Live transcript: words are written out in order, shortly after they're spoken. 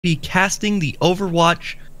be casting the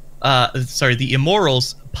Overwatch, the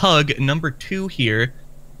Immorals PUG number 2 here.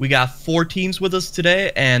 We got 4 teams with us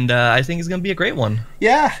today, and I think it's going to be a great one.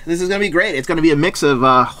 Yeah, this is going to be great. It's going to be a mix of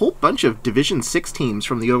a whole bunch of Division 6 teams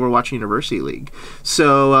from the Overwatch University League.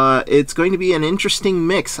 So it's going to be an interesting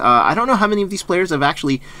mix. I don't know how many of these players have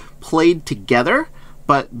actually played together,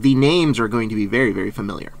 but the names are going to be very, very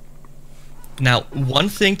familiar. Now, one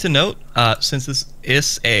thing to note, since this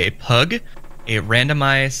is a PUG, a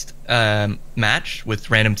randomized match with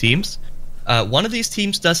random teams, one of these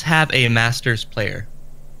teams does have a Masters player.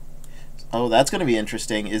 Oh, that's going to be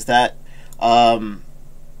interesting. Is that,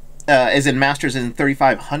 is it Masters in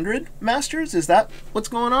 3500 Masters? Is that what's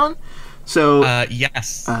going on? So,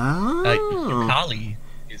 yes. Oh. Kali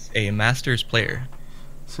is a Masters player.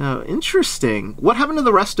 So, interesting. What happened to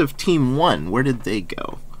the rest of Team 1? Where did they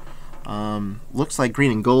go? Looks like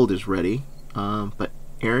Green and Gold is ready. But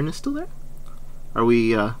Aaron is still there? Are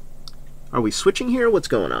we switching here? What's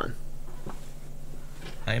going on?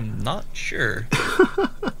 I'm not sure.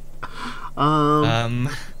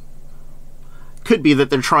 Could be that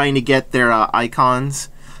they're trying to get their icons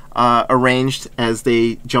arranged as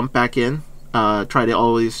they jump back in. Try to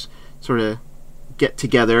always sort of get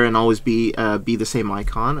together and always be the same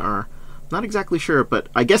icon. Or not exactly sure, but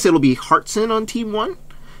I guess it'll be Heartson on Team 1.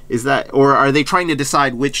 Is that, or are they trying to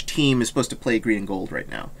decide which team is supposed to play Green and Gold right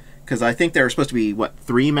now? Because I think there are supposed to be, what,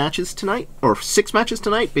 3 matches tonight? Or 6 matches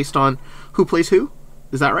tonight based on who plays who?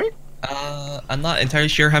 Is that right? I'm not entirely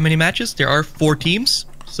sure how many matches. There are 4 teams,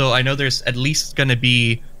 so I know there's at least going to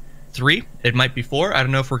be 3. It might be 4. I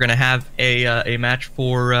don't know if we're going to have a match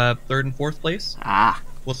for 3rd and 4th place.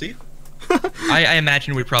 We'll see. I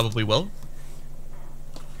imagine we probably will.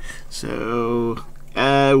 So,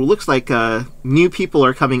 looks like new people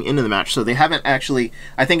are coming into the match. So they haven't actually...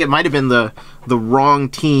 I think it might have been the wrong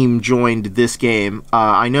team joined this game.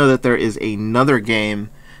 I know that there is another game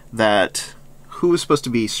that... Who was supposed to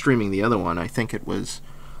be streaming the other one? I think it was...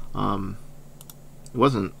 it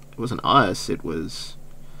wasn't us. It was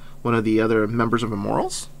one of the other members of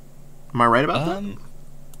Immorals. Am I right about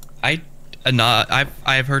that?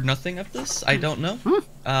 I've heard nothing of this. I don't know.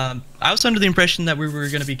 I was under the impression that we were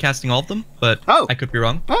going to be casting all of them, but I could be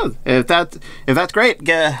wrong. Oh, if that's great,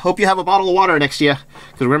 hope you have a bottle of water next to you,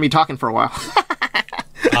 because we're going to be talking for a while.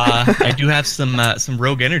 I do have some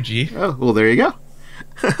Rogue Energy. Oh, well, there you go.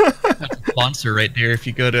 That's a sponsor right there. If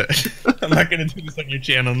you go to, I'm not going to do this on your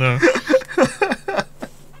channel, no.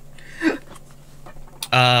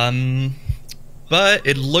 But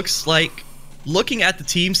it looks like, looking at the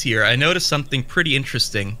teams here, I noticed something pretty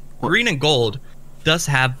interesting. Green and Gold does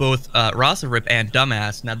have both Razorip and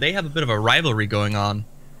Dumbass. Now, they have a bit of a rivalry going on.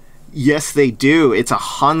 Yes, they do. It's a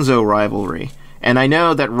Hanzo rivalry. And I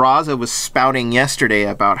know that Raza was spouting yesterday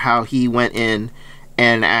about how he went in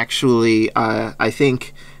and actually, I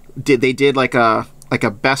think, they did like a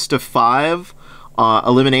best of 5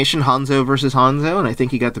 elimination, Hanzo versus Hanzo, and I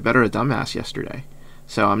think he got the better of Dumbass yesterday.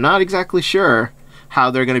 So I'm not exactly sure how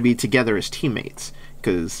they're going to be together as teammates,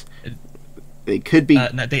 because they could be...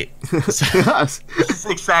 This is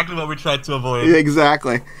exactly what we tried to avoid.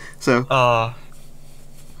 Exactly. So...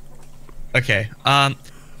 Okay.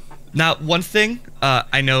 Now, one thing,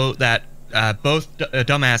 I know that both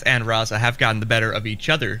Dumbass and Raza have gotten the better of each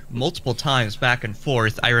other multiple times back and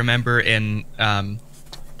forth. I remember in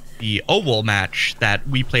the Oval match that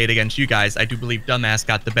we played against you guys, I do believe Dumbass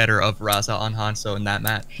got the better of Raza on Hanzo in that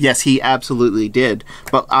match. Yes, he absolutely did.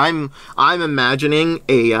 But I'm imagining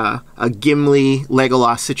a Gimli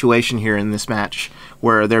Legolas situation here in this match,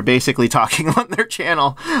 where they're basically talking on their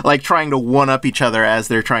channel, like trying to one-up each other as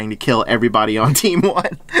they're trying to kill everybody on Team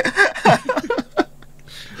 1.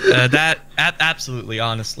 Absolutely,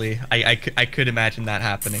 honestly, I could imagine that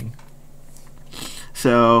happening.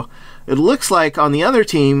 So it looks like on the other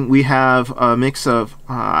team we have a mix of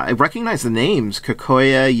I recognize the names: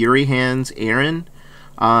 Kokoya, Yuri Hands, Aaron.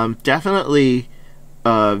 Definitely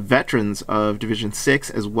veterans of Division 6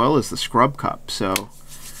 as well as the Scrub Cup. So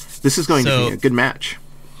this is going to be a good match.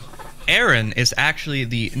 Aaron is actually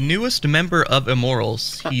the newest member of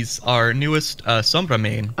Immorals. He's our newest Sombra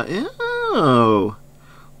main. Oh.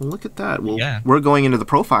 Look at that. Well, yeah. We're going into the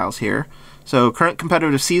profiles here. So, current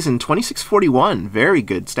competitive season, 2641. Very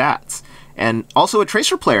good stats. And also a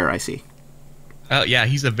Tracer player, I see. Oh, yeah,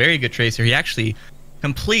 he's a very good Tracer. He actually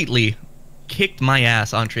completely kicked my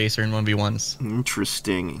ass on Tracer in 1v1s.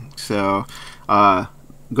 Interesting. So,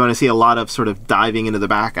 going to see a lot of sort of diving into the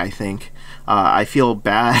back, I think. I feel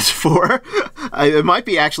bad for... it might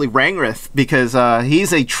be actually Rangrith, because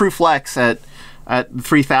he's a true flex at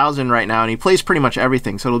 3,000 right now, and he plays pretty much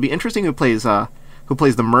everything. So it'll be interesting who plays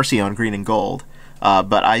the Mercy on Green and Gold.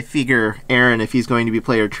 But I figure Aaron, if he's going to be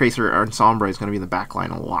player Tracer or Sombra, is going to be in the back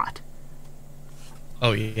line a lot.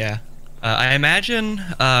 Oh yeah. I imagine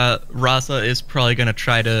Raza is probably going to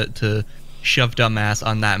try to shove Dumbass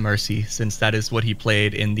on that Mercy, since that is what he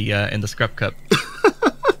played in the Scrub Cup.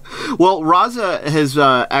 Well, Raza has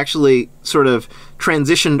actually sort of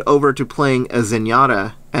transitioned over to playing a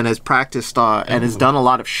Zenyatta and has practiced and has done a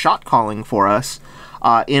lot of shot calling for us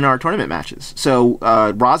in our tournament matches. So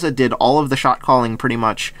Raza did all of the shot calling pretty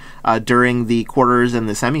much during the quarters and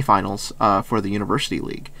the semifinals for the University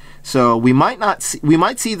League. So we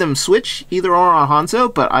might see them switch either or on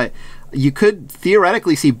Hanzo, but you could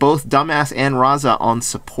theoretically see both Dumbass and Raza on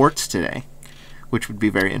supports today, which would be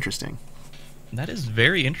very interesting. That is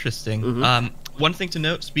very interesting. Mm-hmm. One thing to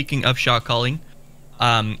note, speaking of shot calling,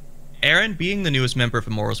 Aaron, being the newest member of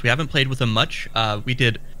Immorals, we haven't played with him much. We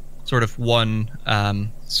did sort of one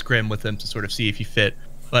scrim with him to sort of see if he fit,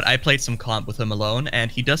 but I played some comp with him alone,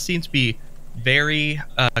 and he does seem to be very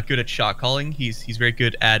good at shot calling. He's very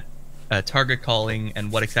good at target calling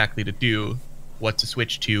and what exactly to do, what to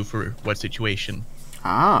switch to for what situation.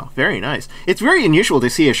 Ah, very nice. It's very unusual to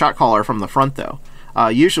see a shot caller from the front, though.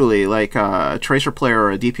 Usually, like a Tracer player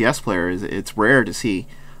or a DPS player, it's rare to see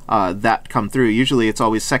that come through. Usually it's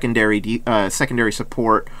always secondary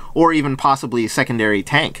support, or even possibly secondary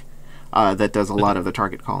tank that does a lot of the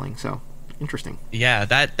target calling. So, interesting. Yeah,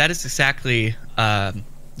 that is exactly the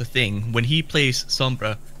thing. When he plays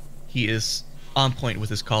Sombra, he is on point with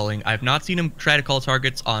his calling. I've not seen him try to call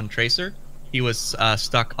targets on Tracer. He was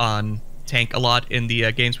stuck on tank a lot in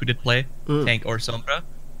the games we did play, tank or Sombra.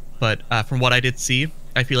 But from what I did see,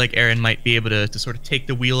 I feel like Aaron might be able to sort of take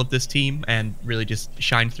the wheel of this team and really just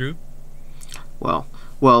shine through. Well,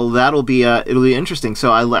 that'll be it'll be interesting.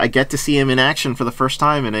 So I get to see him in action for the first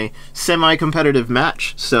time in a semi-competitive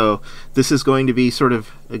match. So this is going to be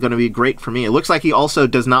great for me. It looks like he also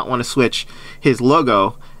does not want to switch his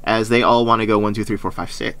logo, as they all want to go 1, 2, 3, 4,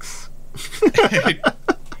 5, 6.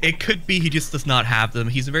 It could be he just does not have them.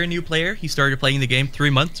 He's a very new player. He started playing the game 3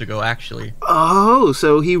 months ago, actually. Oh,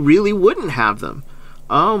 so he really wouldn't have them.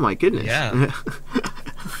 Oh my goodness. Yeah.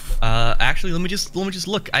 Actually, let me just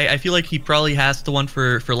look. I feel like he probably has the one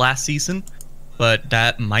for last season, but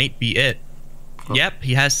that might be it. Oh. Yep,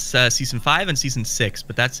 he has season 5 and season 6,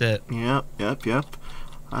 but that's it. Yep.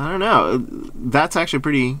 I don't know. That's actually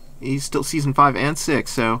pretty. He's still season 5 and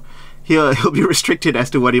 6, so he'll be restricted as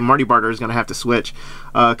to what Marty Barter is going to have to switch.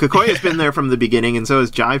 Kokoya's been there from the beginning, and so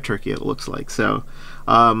is Jive Turkey, it looks like. So,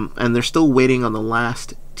 and they're still waiting on the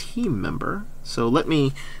last team member. So let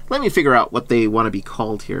me figure out what they want to be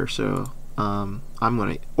called here. So I'm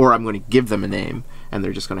going to give them a name, and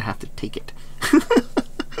they're just going to have to take it.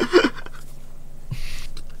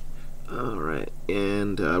 All right,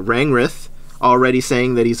 and Rangrith already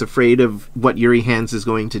saying that he's afraid of what Yuri Hands is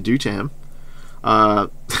going to do to him.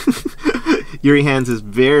 Yuri Hands is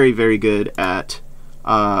very, very good at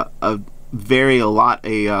a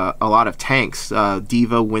lot of tanks.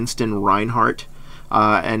 Diva, Winston, Reinhardt,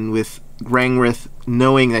 and with Rangrith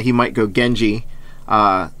knowing that he might go Genji,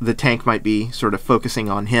 the tank might be sort of focusing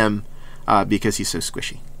on him because he's so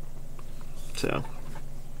squishy. So,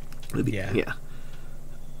 yeah.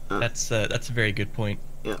 That's a very good point.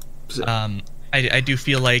 Yeah. So. I do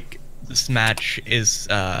feel like this match is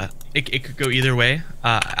it could go either way.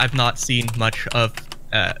 I've not seen much of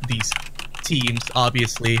these teams,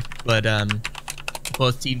 obviously, but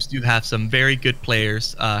both teams do have some very good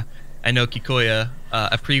players. I know Kikoya,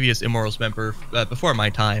 a previous Immorals member before my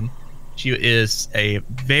time, she is a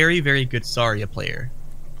very, very good Zarya player.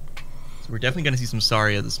 So we're definitely going to see some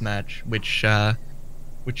Zarya this match, which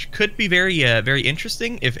could be very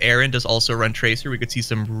interesting. If Aaron does also run Tracer, we could see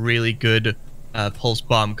some really good pulse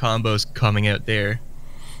bomb combos coming out there.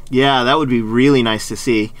 Yeah, that would be really nice to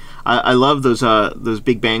see. I love those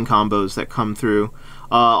big bang combos that come through.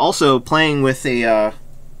 Also, playing with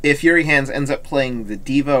if Yuri Hands ends up playing the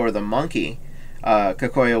Diva or the Monkey,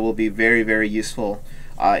 Kokoya will be very, very useful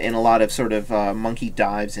in a lot of sort of monkey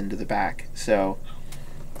dives into the back. So.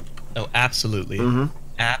 Oh, absolutely,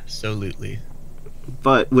 absolutely.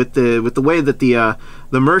 But with the way that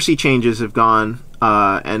the Mercy changes have gone,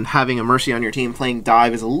 and having a Mercy on your team playing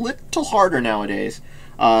dive is a little harder nowadays.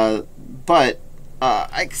 But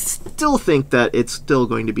I still think that it's still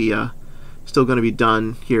going to be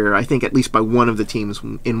done here. I think at least by one of the teams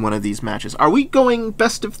in one of these matches. Are we going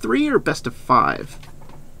best of 3 or best of 5?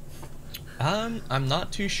 I'm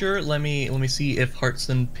not too sure. Let me see if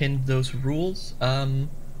Hearthstone pinned those rules. I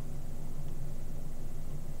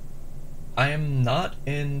am not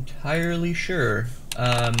entirely sure.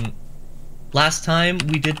 Last time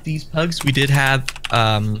we did these pugs, we did have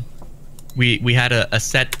we had a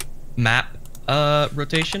set map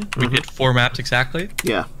rotation. We did 4 maps exactly.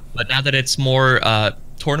 Yeah. But now that it's more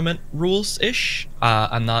tournament rules-ish,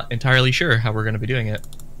 I'm not entirely sure how we're going to be doing it.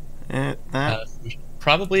 We should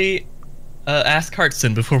probably ask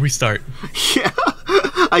Hartson before we start. Yeah.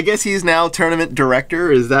 I guess he's now tournament director.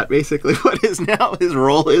 Is that basically what his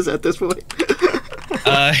role is at this point?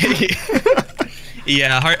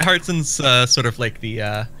 Yeah, Hartson's sort of like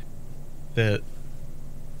the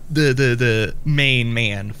main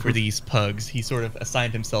man for these pugs. He sort of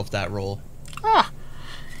assigned himself that role.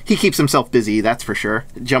 He keeps himself busy, that's for sure.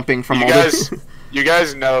 Jumping from You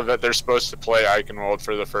guys know that they're supposed to play Eichenwald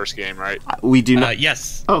for the first game, right? We do not.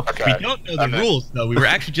 Yes. Oh, okay. We don't know the rules, though. We were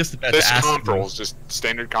actually just about to ask. Comp rules, just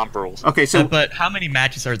standard comp rules. Okay, so but how many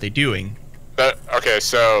matches are they doing? Okay,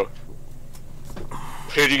 so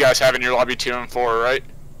who do you guys have in your lobby? 2 and 4, right?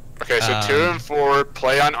 Okay, so 2 and 4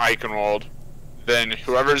 play on Eichenwald. Then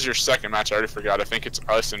whoever's your second match, I already forgot. I think it's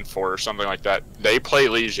us and 4 or something like that. They play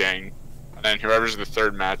Lijiang, and then whoever's the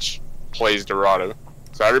third match plays Dorado.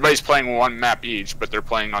 So everybody's playing 1 map each, but they're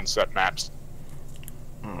playing on set maps.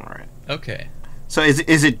 all right. Okay. So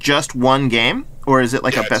is it just one game, or is it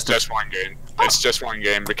like a best? It's just 1 game. It's just 1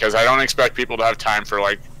 game because I don't expect people to have time for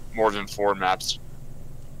like more than 4 maps.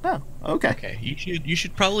 Oh, okay. Okay. You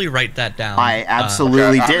should probably write that down. I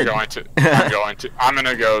absolutely did. I'm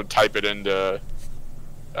gonna go type it into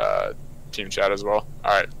team chat as well.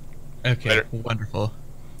 All right. Okay. Later. Wonderful.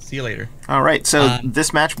 See you later. All right. So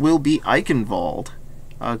this match will be Eichenwald.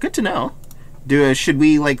 Good to know. Should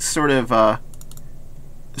we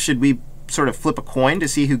sort of flip a coin to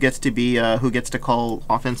see who gets to call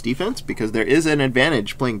offense defense, because there is an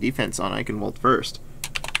advantage playing defense on Eichenwald first.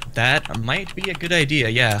 That might be a good idea.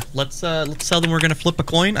 Yeah. Let's tell them we're gonna flip a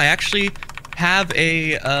coin. I actually have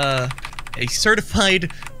a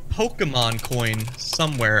certified Pokemon coin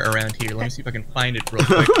somewhere around here. Let me see if I can find it real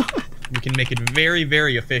quick. We can make it very,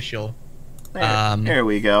 very official. There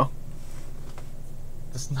we go.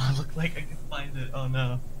 Does not look like I can find it. Oh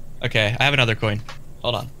no. Okay, I have another coin.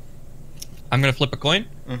 Hold on. I'm gonna flip a coin.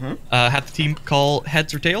 Have the team call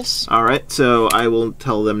heads or tails. All right, so I will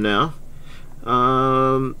tell them now.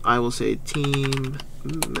 I will say team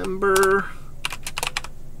member.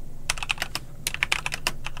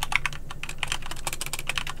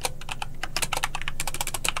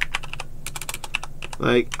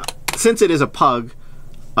 Like, since it is a pug,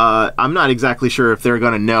 I'm not exactly sure if they're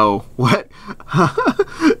going to know what,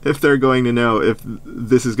 if they're going to know if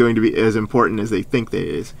this is going to be as important as they think it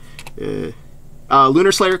is.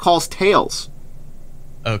 Lunar Slayer calls tails.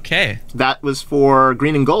 Okay. That was for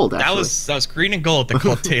green and gold, actually. That was green and gold that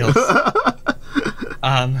called tails.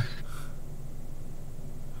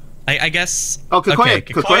 I guess. Oh,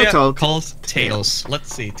 Kikoya calls tails.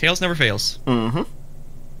 Let's see. Tails never fails. Mm-hmm.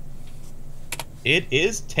 It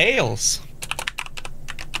is tails.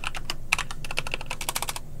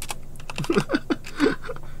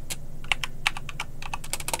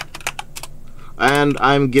 And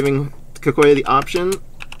I'm giving Kikoya the option.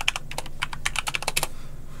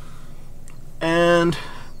 And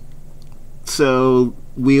so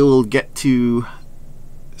we'll get to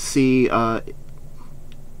see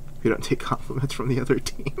we don't take compliments from the other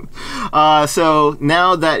team. So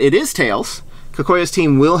now that it is tails, Kikoya's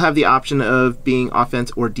team will have the option of being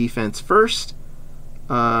offense or defense first.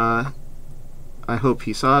 I hope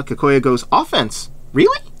he saw. Kikoya goes offense.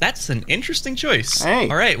 Really? That's an interesting choice. Hey.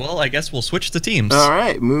 All right, well, I guess we'll switch the teams. All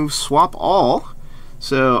right, move swap all.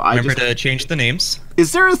 So remember to change the names.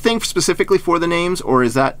 Is there a thing specifically for the names, or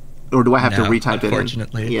is that, or do I have to retype it?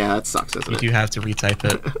 Unfortunately. Yeah, it sucks, doesn't it? You do have to retype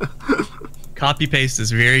it. Copy paste is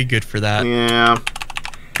very good for that. Yeah,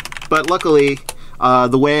 but luckily,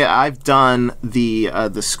 the way I've done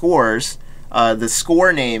the scores, the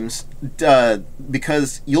score names,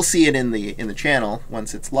 because you'll see it in the channel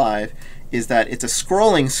once it's live, is that it's a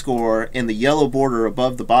scrolling score in the yellow border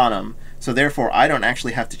above the bottom. So therefore, I don't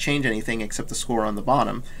actually have to change anything except the score on the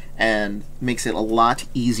bottom, and makes it a lot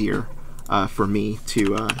easier for me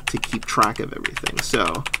to keep track of everything.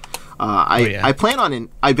 So I plan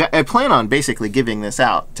on basically giving this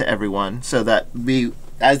out to everyone, so that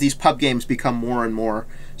as these pub games become more and more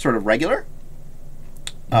sort of regular,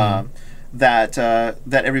 that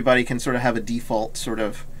everybody can sort of have a default sort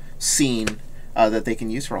of scene that they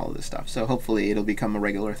can use for all of this stuff. So hopefully it'll become a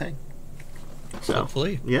regular thing. So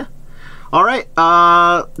hopefully, yeah. All right,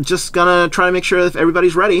 just gonna try to make sure that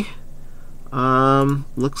everybody's ready.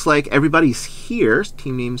 Looks like everybody's here.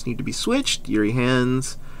 Team names need to be switched. Yuri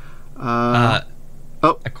hands.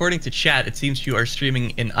 According to chat, it seems you are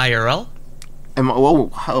streaming in IRL.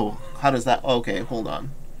 How does that? Okay, hold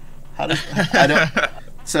on. How does?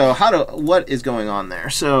 So what is going on there?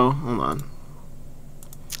 So hold on.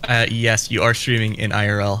 Yes, you are streaming in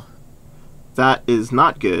IRL. That is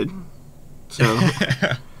not good. So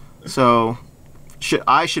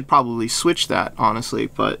I should probably switch that, honestly,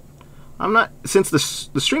 but I'm not, since the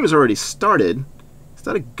stream has already started. Is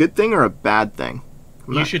that a good thing or a bad thing?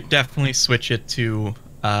 You should definitely switch it to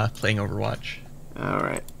playing Overwatch. All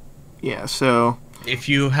right. Yeah, so if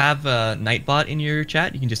you have a Nightbot in your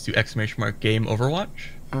chat, you can just do !game Overwatch.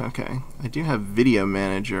 Okay. I do have Video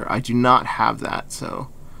Manager. I do not have that, so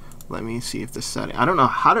let me see if the setting. I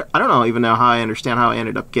don't even know how I understand how I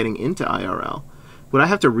ended up getting into IRL. Would I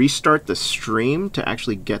have to restart the stream to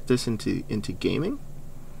actually get this into gaming?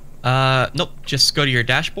 Nope. Just go to your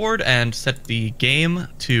dashboard and set the game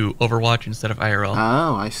to Overwatch instead of IRL.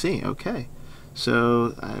 Oh, I see. Okay.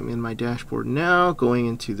 So I'm in my dashboard now, going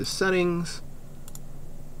into the settings.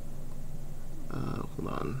 Hold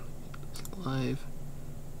on. Live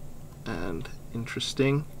and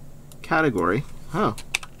interesting category. Oh.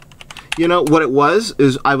 You know what it was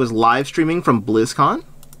is I was live streaming from BlizzCon.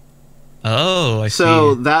 Oh, I see.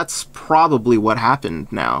 So that's probably what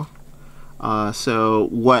happened now. So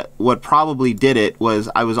what probably did it was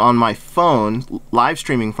I was on my phone live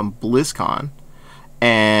streaming from BlizzCon,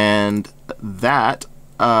 and that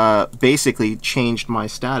basically changed my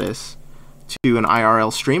status to an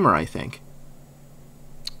IRL streamer, I think.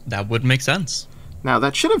 That would make sense. Now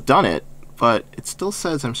that should have done it, but it still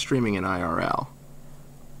says I'm streaming in IRL.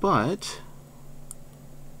 But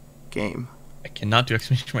game. I cannot do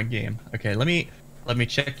 !game. Okay, let me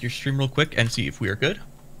check your stream real quick and see if we are good.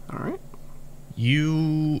 All right.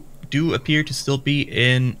 You do appear to still be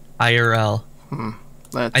in IRL.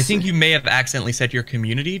 I think you may have accidentally set your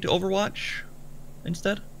community to Overwatch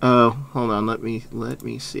instead. Oh, hold on. Let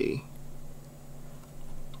me see.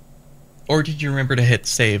 Or did you remember to hit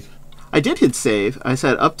save? I did hit save. I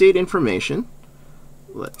said update information.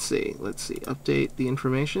 Let's see. Update the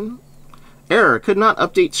information. Error. Could not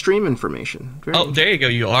update stream information. There you go.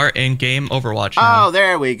 You are in game Overwatch now. Oh,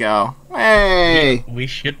 there we go. Hey. We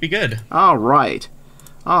should be good. All right.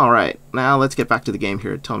 Now let's get back to the game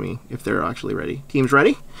here. Tell me if they're actually ready. Teams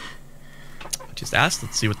ready? Just ask.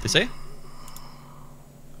 Let's see what they say.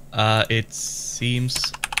 It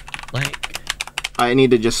seems like... I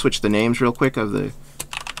need to just switch the names real quick of the...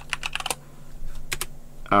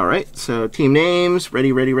 All right. So team names.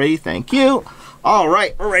 Ready. Thank you. All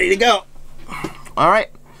right. We're ready to go. All right,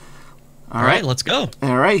 let's go.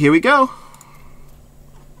 All right, here we go.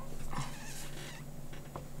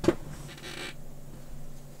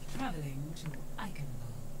 Traveling to Iconwall.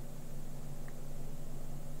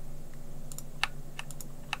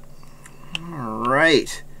 All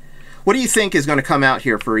right. What do you think is going to come out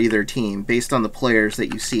here for either team based on the players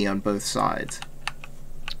that you see on both sides?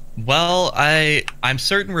 Well, I'm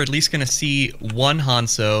certain we're at least going to see one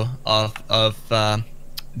Hanzo of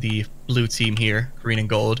the blue team here, green and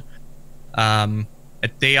gold.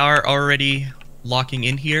 They are already locking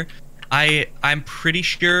in here. I'm pretty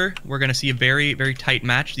sure we're going to see a very, very tight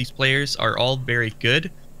match. These players are all very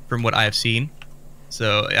good from what I've seen.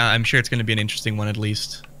 So I'm sure it's going to be an interesting one at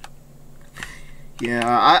least. Yeah,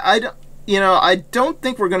 I don't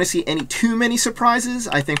think we're going to see too many surprises.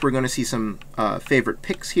 I think we're going to see some favorite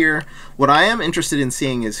picks here. What I am interested in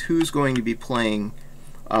seeing is who's going to be playing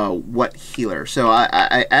what healer. So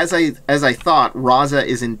as I thought, Raza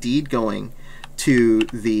is indeed going to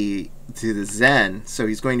the Zen. So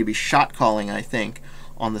he's going to be shot calling, I think,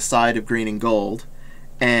 on the side of green and gold.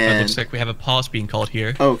 And it looks like we have a pause being called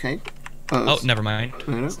here. Okay. Oh, never mind.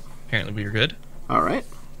 Apparently we are good. All right.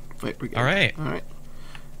 Wait, we're good. All right.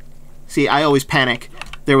 See, I always panic.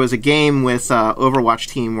 There was a game with Overwatch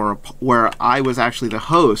team where I was actually the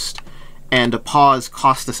host, and a pause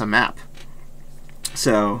cost us a map.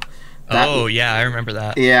 So. Yeah, I remember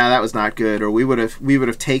that. Yeah, that was not good. Or we would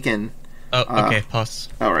have taken. Oh, okay. Pause.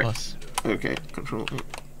 All right. Pause. Okay. Control.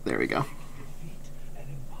 There we go.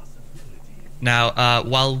 Now,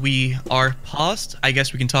 while we are paused, I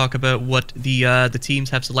guess we can talk about what the teams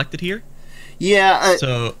have selected here. Yeah.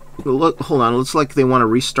 So. Look, hold on. It looks like they want to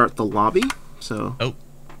restart the lobby. So. Oh.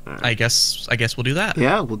 Right. I guess we'll do that.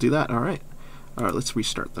 Yeah, we'll do that. All right. Let's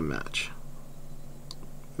restart the match.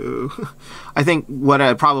 Ooh. I think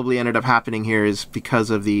what probably ended up happening here is because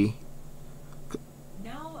of the.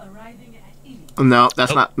 Now arriving at Elite. No,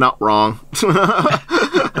 that's not wrong.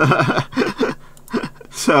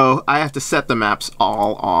 So I have to set the maps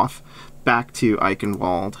all off back to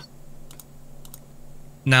Eichenwald.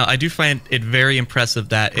 Now, I do find it very impressive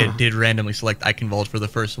that it did randomly select Eichenwald for the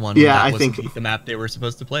first one. Yeah, that I wasn't think the map they were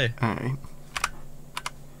supposed to play. All right.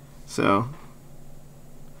 So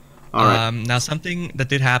All right. Now, something that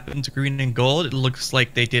did happen to Green and Gold, it looks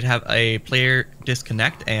like they did have a player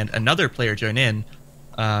disconnect and another player join in.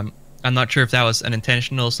 I'm not sure if that was an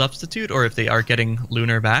intentional substitute or if they are getting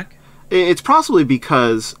Lunar back. It's possibly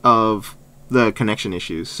because of the connection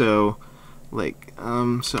issues. So, like,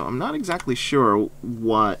 so I'm not exactly sure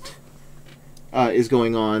what is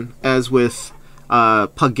going on. As with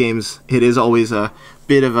PUG games, it is always a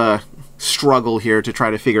bit of a struggle here to try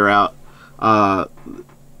to figure out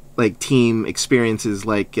like team experiences.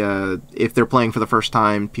 Like if they're playing for the first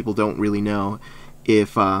time, people don't really know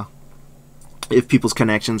if people's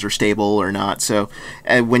connections are stable or not. So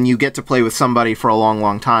when you get to play with somebody for a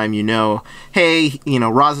long time, you know, hey, you know,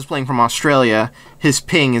 Roz is playing from Australia, his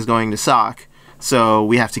ping is going to suck, so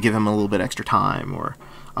we have to give him a little bit extra time. Or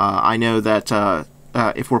I know that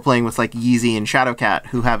if we're playing with like Yeezy and Shadowcat,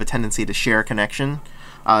 who have a tendency to share connection,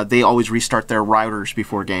 they always restart their routers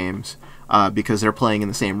before games because they're playing in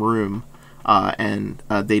the same room, and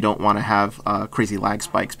they don't want to have crazy lag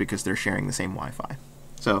spikes because they're sharing the same Wi-Fi.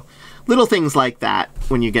 So little things like that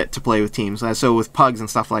when you get to play with teams. So with PUGs and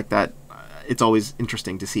stuff like that, it's always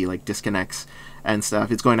interesting to see like disconnects and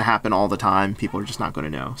stuff. It's going to happen all the time. People are just not going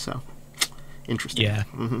to know. So interesting. Yeah.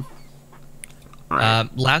 Mm-hmm. All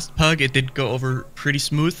right. Last PUG, it did go over pretty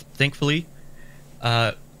smooth, thankfully.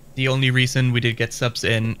 The only reason we did get subs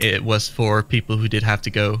in, it was for people who did have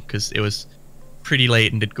to go, because it was pretty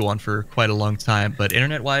late and did go on for quite a long time. But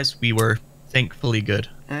internet-wise, we were thankfully good.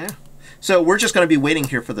 Yeah. So we're just going to be waiting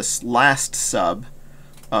here for this last sub,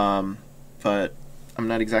 but I'm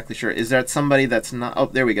not exactly sure. Is that somebody that's not... Oh,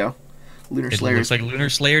 there we go. Lunar Slayer. It looks like Lunar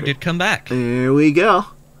Slayer did come back. There we go.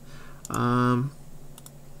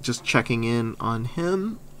 Just checking in on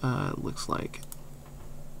him. Looks like...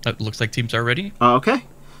 It looks like teams are ready. Okay.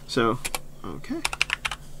 So, okay.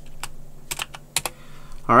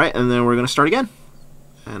 All right, and then we're going to start again.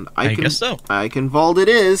 And I guess so. Iconvolt it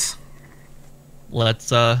is.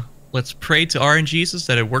 Let's pray to RNGesus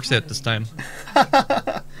that it works out this time.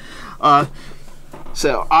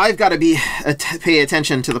 So I've got to pay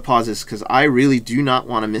attention to the pauses because I really do not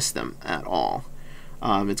want to miss them at all.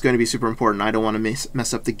 It's going to be super important. I don't want to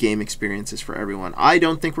mess up the game experiences for everyone. I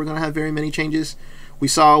don't think we're going to have very many changes. We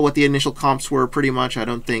saw what the initial comps were pretty much. I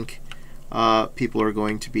don't think people are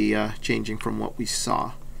going to be changing from what we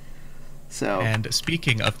saw. So. And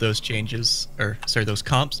speaking of those changes, or sorry, those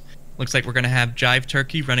comps, looks like we're going to have Jive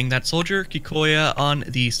Turkey running that Soldier, Kikoya on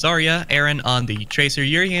the Zarya, Aaron on the Tracer,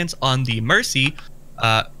 Urians on the Mercy,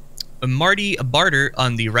 Marty Barter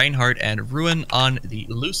on the Reinhardt, and Ruin on the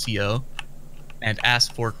Lucio. And as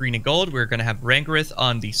for Green and Gold, we're going to have Rangarith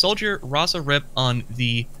on the Soldier, Rasa Rip on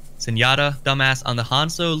the Zenyatta, Dumbass on the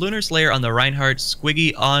Hanzo, Lunar Slayer on the Reinhardt,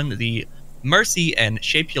 Squiggy on the Mercy, and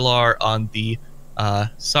Shapular on the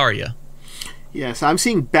Zarya. Yes, I'm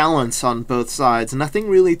seeing balance on both sides. Nothing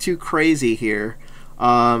really too crazy here.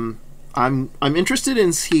 I'm interested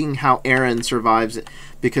in seeing how Aaron survives it,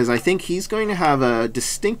 because I think he's going to have a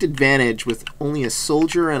distinct advantage with only a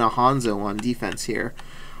Soldier and a Hanzo on defense here.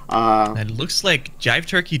 And it looks like Jive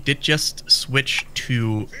Turkey did just switch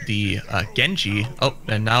to the Genji. Oh,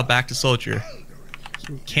 and now back to Soldier.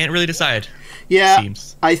 Can't really decide. Yeah,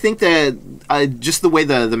 seems. I think that just the way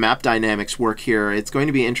the map dynamics work here, it's going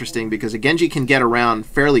to be interesting because a Genji can get around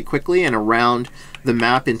fairly quickly and around the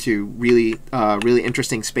map into really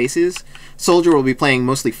interesting spaces. Soldier will be playing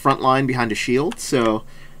mostly frontline behind a shield, so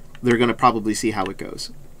they're going to probably see how it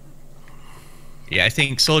goes. Yeah, I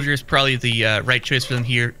think Soldier is probably the right choice for them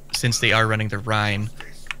here since they are running the Rhine.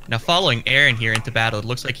 Now, following Aaron here into battle, it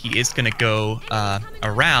looks like he is going to go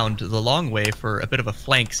around the long way for a bit of a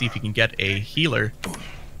flank, see if he can get a healer.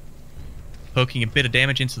 Poking a bit of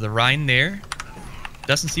damage into the Rhine there.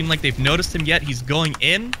 Doesn't seem like they've noticed him yet. He's going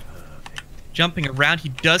in, jumping around. He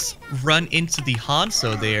does run into the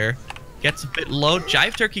Hanzo there. Gets a bit low.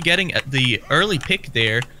 Jive Turkey getting the early pick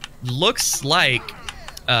there. Looks like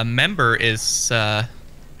Member is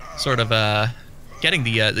sort of getting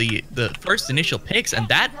the first initial picks, and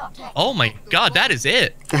that, oh my god, that is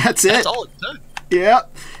it. That's it. That's all it took. Yeah,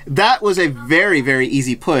 that was a very, very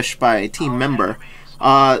easy push by Team Member.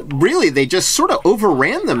 Really, they just sort of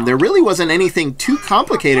overran them. There really wasn't anything too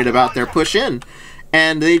complicated about their push in,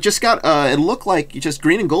 and they just got, it looked like just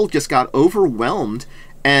Green and Gold just got overwhelmed,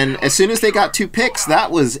 and as soon as they got 2 picks,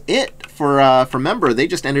 that was it for Member. They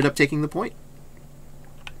just ended up taking the point.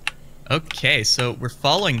 Okay, so we're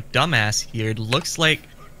following Dumbass here. It looks like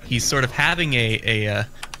he's sort of having a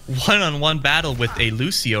one-on-one battle with a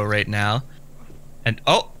Lucio right now. And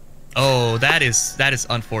oh, that is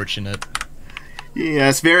unfortunate. Yeah,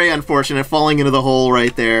 it's very unfortunate, falling into the hole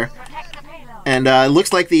right there. And it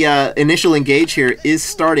looks like the initial engage here is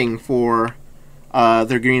starting for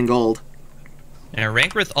their green and gold. Now,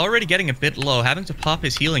 Rankrith already getting a bit low, having to pop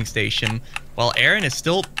his healing station, while Aaron is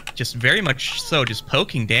still just very much so just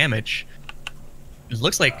poking damage. It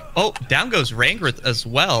looks like, oh, down goes Rankrith as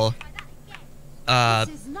well.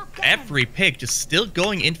 Every pick just still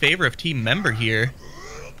going in favor of Team Member here.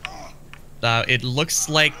 It looks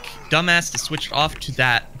like Dumbass has switched off to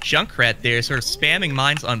that Junkrat there, sort of spamming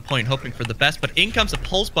mines on point, hoping for the best, but in comes a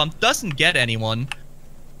Pulse Bomb, doesn't get anyone.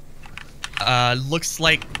 Looks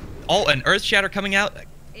like, oh, an Earth Shatter coming out,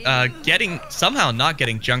 somehow not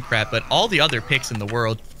getting Junkrat, but all the other picks in the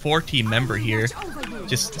world for Team Member here.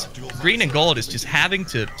 Just, green and gold is just having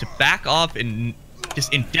to back off and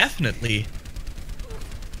just indefinitely.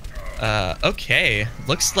 Okay.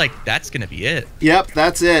 Looks like that's gonna be it. Yep,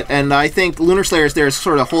 that's it. And I think Lunar Slayer's there is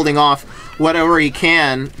sort of holding off whatever he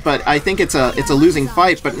can, but I think it's a losing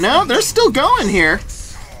fight. But no, they're still going here.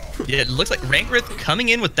 Yeah, it looks like Rankrith coming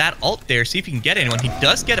in with that ult there, see if he can get anyone. He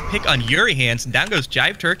does get a pick on Yuri Hands, and down goes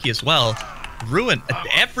Jive Turkey as well. Ruin.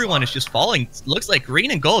 Everyone is just falling. Looks like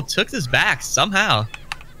green and gold took this back somehow.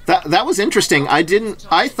 That was interesting.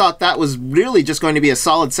 I thought that was really just going to be a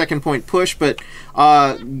solid second point push, but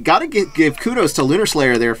gotta give kudos to Lunar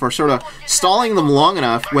Slayer there for sort of stalling them long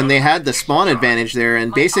enough when they had the spawn advantage there,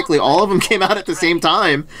 and basically all of them came out at the same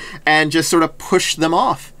time and just sort of pushed them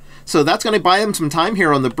off. So that's going to buy them some time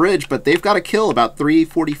here on the bridge, but they've got to kill about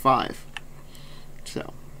 345.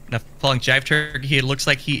 So. Now, falling Jive Turkey, it looks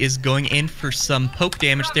like he is going in for some poke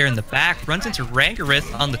damage there in the back. Runs into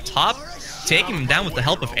Rangarith on the top, taking him down with the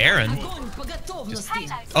help of Aaron.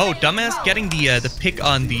 Oh, Dumbass getting the pick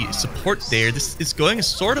on the support there. This is going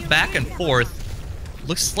sort of back and forth.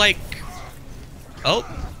 Looks like... Oh,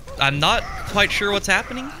 I'm not quite sure what's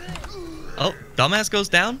happening. Oh, Dumbass goes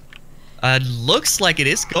down. Looks like it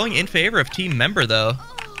is going in favor of Team Member, though.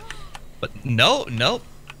 But no.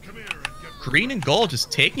 Green and gold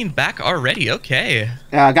just taking back already. Okay.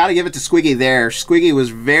 Yeah, I gotta give it to Squiggy there. Squiggy was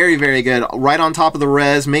very, very good. Right on top of the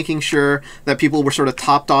res, making sure that people were sort of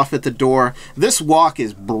topped off at the door. This walk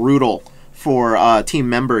is brutal for Team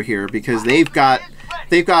Member here because they've got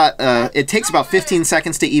it takes about 15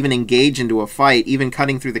 seconds to even engage into a fight, even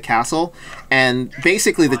cutting through the castle, and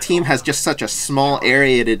basically the team has just such a small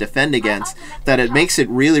area to defend against that it makes it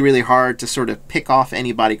really, really hard to sort of pick off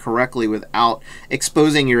anybody correctly without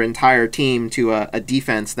exposing your entire team to a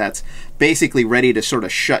defense that's basically ready to sort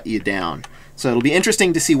of shut you down. So it'll be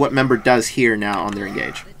interesting to see what Member does here now on their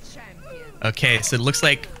engage. Okay, so it looks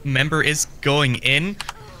like Member is going in.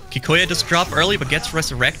 Kikoya does drop early but gets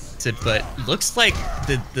resurrected, but looks like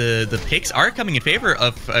the picks are coming in favor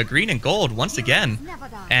of green and gold once again.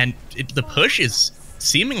 And the push is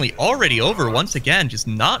seemingly already over once again, just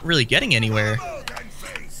not really getting anywhere.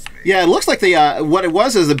 Yeah, it looks like what it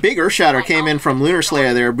was is the big Earth Shatter came in from Lunar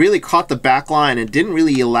Slayer there, really caught the back line and didn't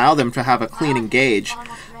really allow them to have a clean engage.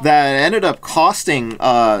 That ended up costing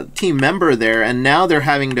Team Member there, and now they're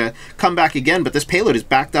having to come back again, but this payload is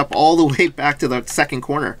backed up all the way back to the second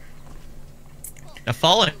corner. Now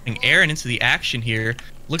following Aaron into the action here,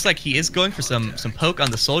 looks like he is going for some poke on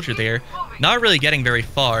the soldier there, not really getting very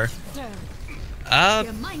far.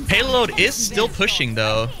 Payload is still pushing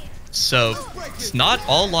though, so it's not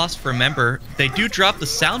all lost for Member. They do drop the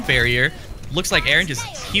sound barrier. Looks like Aaron just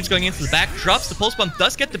keeps going into the back, drops the pulse bomb,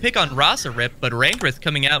 does get the pick on Rasa Rip, but Rangrith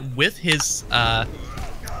coming out with his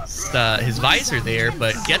visor there,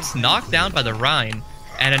 but gets knocked down by the Rhine.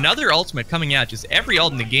 And another ultimate coming out, just every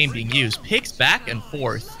ult in the game being used, picks back and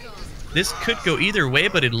forth. This could go either way,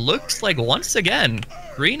 but it looks like once again,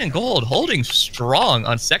 green and gold holding strong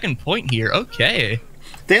on second point here. Okay.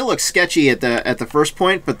 They look sketchy at the first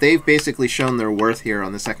point, but they've basically shown their worth here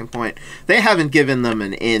on the second point. They haven't given them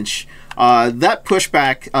an inch. That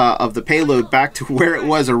pushback of the payload back to where it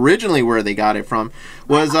was originally where they got it from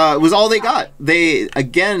was all they got. They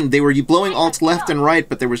were blowing ults left and right,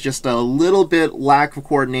 but there was just a little bit lack of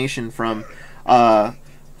coordination from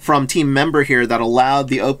Team Member here that allowed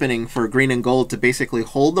the opening for green and gold to basically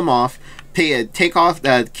hold them off, take off,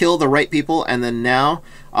 kill the right people, and then now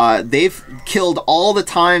they've killed all the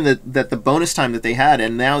time that the bonus time that they had,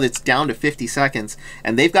 and now it's down to 50 seconds,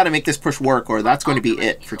 and they've got to make this push work, or that's going to be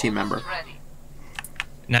it for Team Member.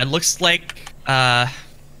 Now it looks like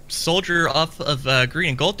Soldier off of green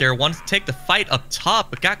and gold there wanted to take the fight up top,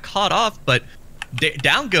 but got caught off, but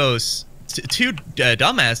down goes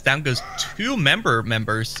Dumbass, down goes two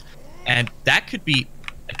members, and that could be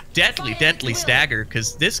a deadly stagger,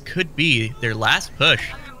 because this could be their last push.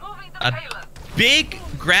 A big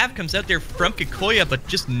grab comes out there from Kikoya, but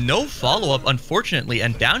just no follow-up, unfortunately,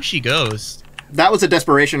 and down she goes. that was a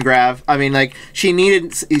desperation grab. I mean, like,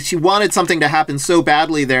 she wanted something to happen so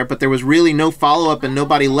badly there, but there was really no follow-up and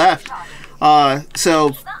nobody left.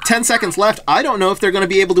 So 10 seconds left. I don't know if they're going to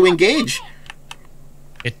be able to engage.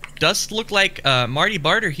 It does look like Marty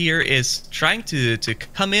Barter here is trying to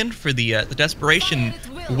come in for the desperation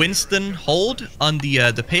Winston hold on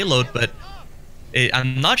the payload, but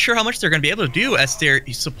I'm not sure how much they're going to be able to do as their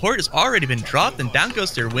support has already been dropped, and down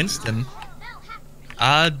goes their Winston.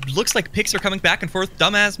 Looks like picks are coming back and forth.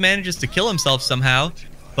 Dumbass manages to kill himself somehow,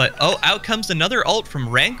 but oh, out comes another ult from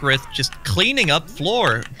Rankrith, just cleaning up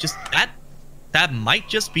floor. Just that might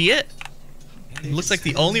just be it. It looks like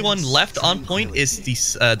the only one left on point is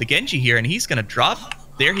the Genji here, and he's gonna drop.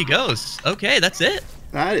 There he goes. Okay, that's it.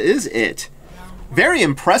 That is it. Very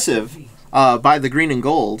impressive by the green and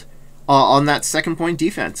gold on that second point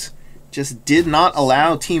defense. Just did not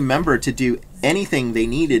allow team member to do anything they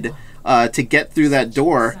needed to get through that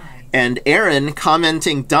door. And Aaron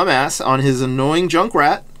commenting dumbass on his annoying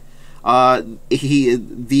Junkrat.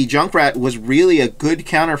 The Junkrat was really a good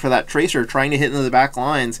counter for that Tracer trying to hit into the back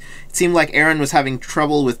lines. It seemed like Aaron was having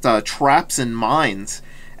trouble with traps and mines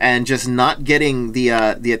and just not getting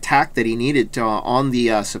the attack that he needed on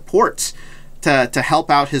the supports to help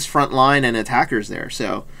out his front line and attackers there.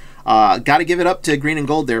 So got to give it up to green and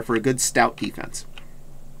gold there for a good stout defense.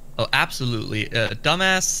 Oh, absolutely.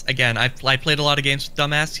 Dumbass, again, I played a lot of games with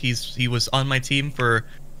Dumbass. He was on my team for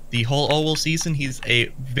the whole Oval season. He's a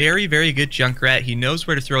very, very good Junkrat. He knows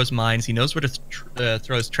where to throw his mines. He knows where to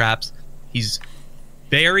throw his traps. He's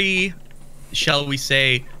very, shall we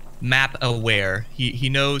say, map aware. He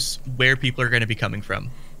knows where people are going to be coming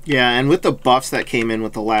from. Yeah, and with the buffs that came in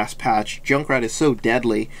with the last patch, Junkrat is so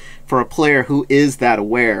deadly for a player who is that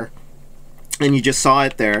aware. And you just saw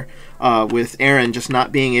it there with Aaron just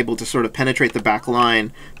not being able to sort of penetrate the back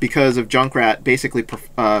line because of Junkrat basically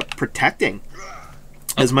protecting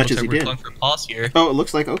as much as he did. Going for a pause here. Oh, it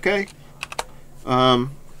looks like okay. And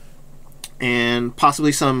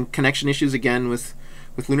possibly some connection issues again with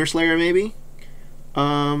Lunar Slayer, maybe.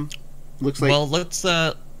 Looks like. Well, let's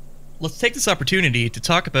take this opportunity to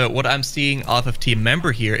talk about what I'm seeing off of team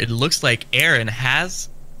member here. It looks like Aaron has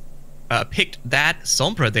picked that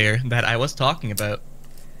Sombra there that I was talking about.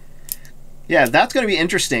 Yeah, that's going to be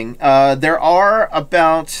interesting. There are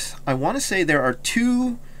about, I want to say there are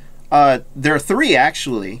there are three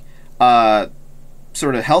actually,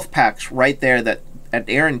 sort of health packs right there that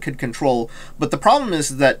Aaron could control. But the problem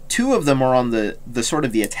is that two of them are on the sort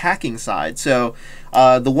of the attacking side. So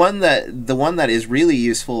the one that is really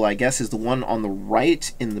useful, I guess, is the one on the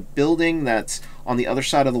right in the building that's on the other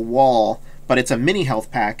side of the wall. But it's a mini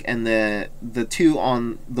health pack, and the two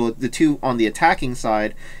on the attacking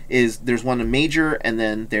side is there's one a major, and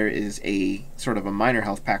then there is a sort of a minor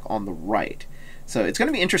health pack on the right. So it's going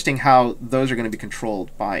to be interesting how those are going to be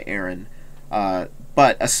controlled by Aaron.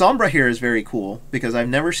 But a Sombra here is very cool because I've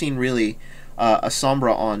never seen really a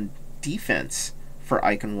Sombra on defense for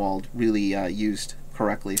Eichenwald really used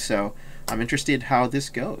correctly. So I'm interested how this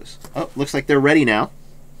goes. Oh, looks like they're ready now.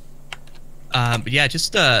 Yeah,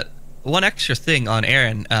 just one extra thing on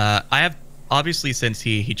Aaron. I have, obviously, since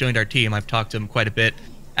he joined our team, I've talked to him quite a bit,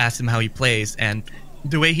 asked him how he plays, and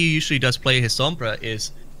the way he usually does play his Sombra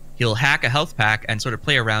is he'll hack a health pack and sort of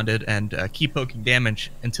play around it and keep poking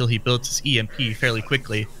damage until he builds his EMP fairly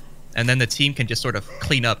quickly, and then the team can just sort of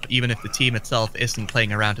clean up even if the team itself isn't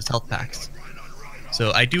playing around his health packs.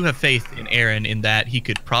 So I do have faith in Aaron in that he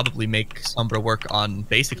could probably make Sombra work on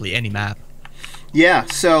basically any map. Yeah,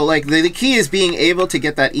 so like the key is being able to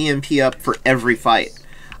get that EMP up for every fight.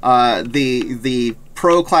 The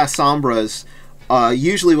pro class Sombras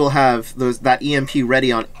usually will have that EMP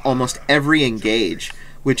ready on almost every engage,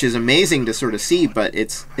 which is amazing to sort of see. But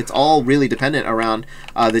it's all really dependent around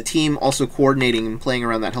the team also coordinating and playing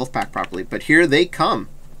around that health pack properly. But here they come.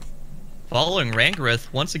 Following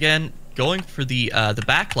Rangarith once again, going for the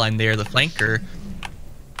back line there, the flanker.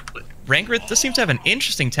 Rangarith does seem to have an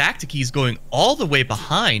interesting tactic. He's going all the way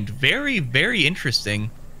behind. Very, very interesting.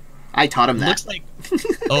 I taught him that. Looks like...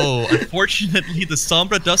 Oh, unfortunately, the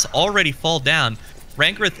Sombra does already fall down.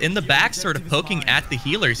 Rangarith in the back sort of poking at the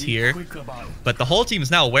healers here. But the whole team is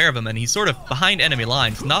now aware of him, and he's sort of behind enemy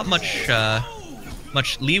lines. Not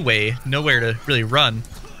much leeway, nowhere to really run.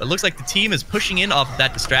 But it looks like the team is pushing in off of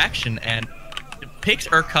that distraction, and the picks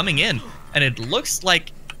are coming in. And it looks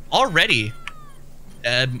like already...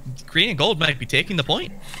 Green and Gold might be taking the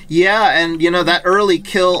point. Yeah, and that early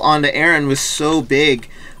kill onto Aaron was so big.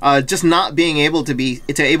 Just not being able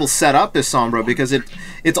to set up his Sombra, because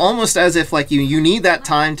it's almost as if like you need that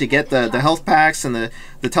time to get the health packs and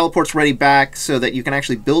the teleports ready back so that you can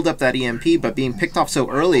actually build up that EMP, but being picked off so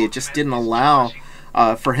early, it just didn't allow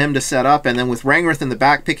for him to set up. And then with Rangrith in the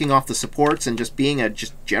back picking off the supports and just being a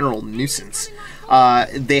general nuisance,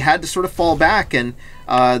 they had to sort of fall back, and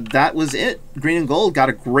that was it. Green and Gold got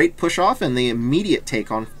a great push off and the immediate take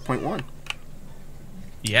on point 1.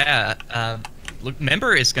 Yeah, look,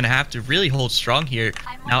 Member is going to have to really hold strong here.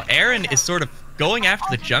 Now, Aaron is sort of going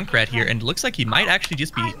after the Junkrat here, and it looks like he might actually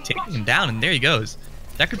just be taking him down, and there he goes.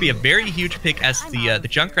 That could be a very huge pick, as the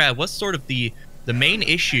Junkrat was sort of the main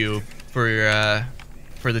issue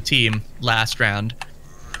for the team last round.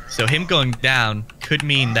 So him going down could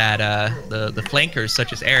mean that the flankers,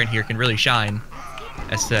 such as Aaron here, can really shine,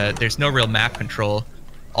 as there's no real map control.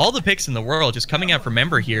 All the picks in the world just coming out for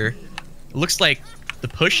Member here. It looks like the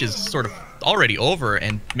push is sort of already over,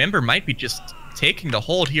 and Member might be just taking the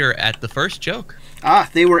hold here at the first choke.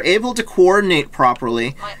 They were able to coordinate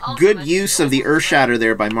properly. Good use of the Earth Shatter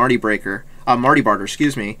there by Marty Barter,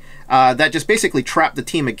 excuse me. That just basically trapped the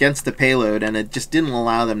team against the payload, and it just didn't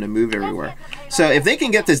allow them to move everywhere. So if they can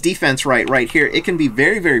get this defense right here, it can be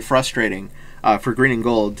very, very frustrating for Green and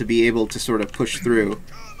Gold to be able to sort of push through.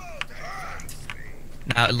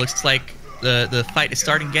 Now it looks like the fight is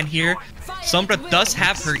starting again here. Sombra does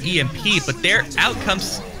have her EMP, but there out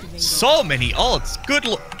comes so many ults.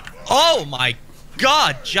 Oh my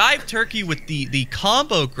god, Jive Turkey with the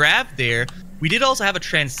combo grab there. We did also have a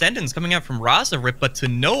Transcendence coming out from Razorip, but to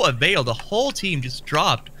no avail. The whole team just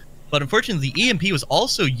dropped. But unfortunately, the EMP was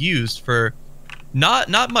also used for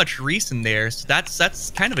not much reason there, so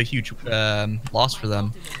that's kind of a huge loss for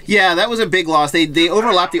them. Yeah, that was a big loss. They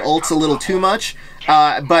overlapped the ults a little too much,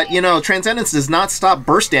 but Transcendence does not stop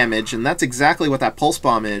burst damage, and that's exactly what that Pulse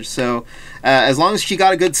Bomb is. So as long as she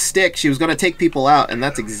got a good stick, she was going to take people out, and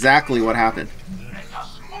that's exactly what happened.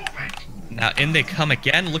 Now in they come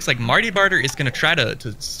again. Looks like Marty Barter is going to try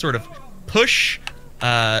to sort of push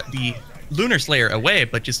the Lunar Slayer away,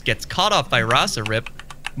 but just gets caught off by Razorip.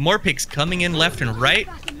 More picks coming in left and right.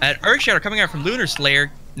 Earthshatter coming out from Lunar Slayer,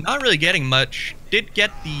 not really getting much. Did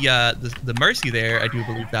get the Mercy there, I do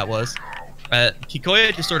believe that was.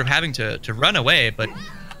 Kikoya just sort of having to run away, but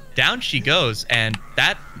down she goes, and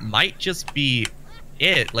that might just be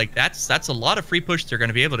it. Like that's a lot of free push they're going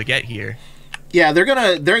to be able to get here. Yeah, they're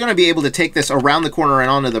gonna be able to take this around the corner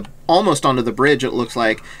and almost onto the bridge, it looks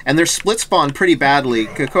like, and they're split spawned pretty badly.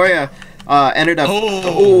 Kikoya ended up.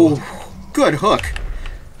 Oh, good hook.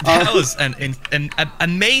 That was an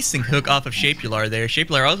amazing hook off of Shapular there.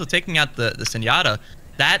 Shapular also taking out the Zenyatta.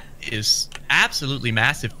 That is absolutely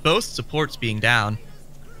massive. Both supports being down.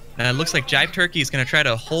 And it looks like Jive Turkey is going to try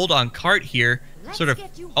to hold on Cart here, sort of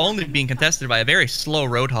only being contested by a very slow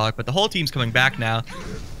Roadhog, but the whole team's coming back now.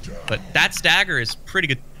 But that stagger is pretty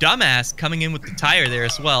good. Dumbass coming in with the tire there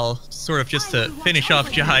as well, sort of just to finish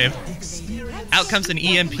off Jive. Out comes an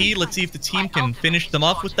EMP. Let's see if the team can finish them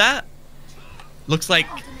off with that. Looks like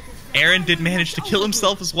Aaron did manage to kill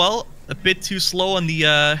himself as well. A bit too slow on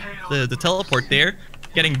the teleport there.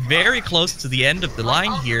 Getting very close to the end of the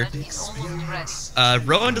line here.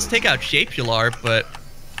 Rowan does take out Shapular, but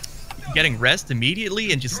getting rest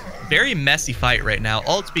immediately, and just very messy fight right now.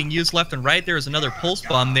 Ults being used left and right. There is another Pulse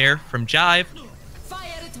Bomb there from Jive.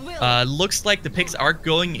 Looks like the picks are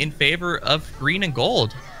going in favor of Green and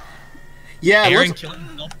Gold. Yeah, Aaron killing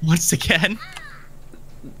himself once again.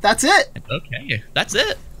 That's it. Okay, that's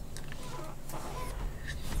it.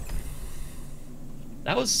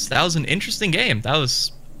 That was an interesting game.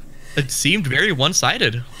 It seemed very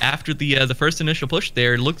one-sided after the first initial push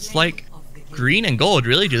there. It looks like Green and Gold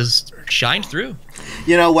really just shined through.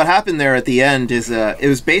 What happened there at the end is it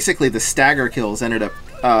was basically the stagger kills ended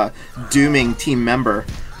up dooming Team Member.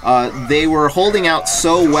 They were holding out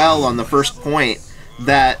so well on the first point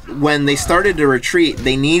that when they started to retreat,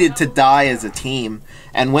 they needed to die as a team.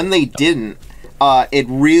 And when they didn't, it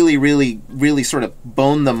really sort of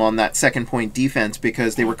boned them on that second point defense,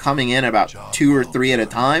 because they were coming in about 2 or 3 at a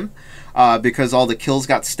time, because all the kills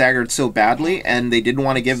got staggered so badly, and they didn't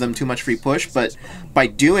want to give them too much free push. But by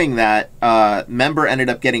doing that, Member ended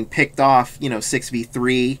up getting picked off,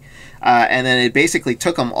 6v3, and then it basically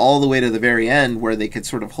took them all the way to the very end where they could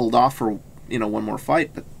sort of hold off for one more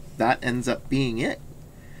fight. But that ends up being it.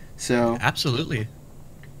 So absolutely.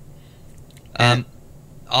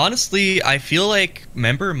 Honestly, I feel like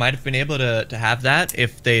Member might have been able to have that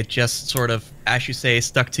if they just sort of, as you say,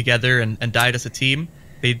 stuck together and died as a team.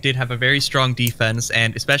 they did have a very strong defense,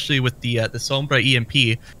 and especially with the Sombra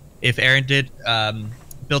EMP, if Aaron did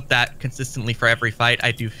built that consistently for every fight,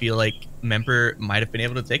 I do feel like Member might have been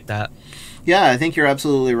able to take that. Yeah, I think you're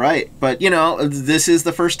absolutely right. But, you know, this is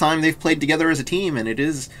the first time they've played together as a team, and it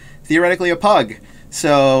is theoretically a PUG.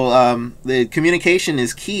 So the communication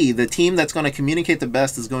is key. The team that's going to communicate the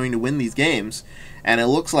best is going to win these games. And it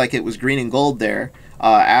looks like it was green and gold there.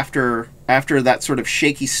 After that sort of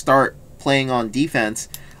shaky start playing on defense,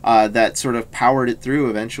 that sort of powered it through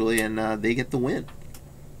eventually, and they get the win.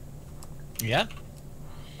 Yeah.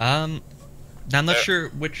 Now I'm not sure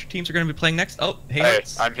which teams are going to be playing next. Oh, hey,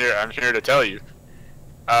 I'm here to tell you.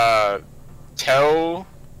 Tell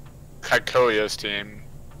Kakoya's team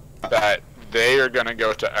that they are going to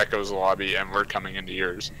go to Echo's lobby, and we're coming into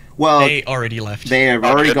yours. Well, they already left. They have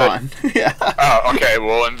already gone. Yeah. Oh, okay.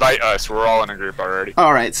 Well, invite us. We're all in a group already.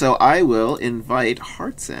 All right, so I will invite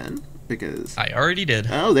Hearts in because I already did.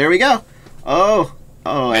 Oh, there we go. Oh,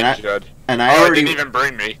 and I already didn't even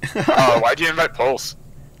bring me. Oh, why'd you invite Pulse?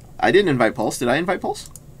 I didn't invite Pulse. Did I invite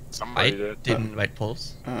Pulse? Somebody didn't invite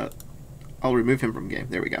Pulse. I'll remove him from game.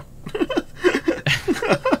 There we go.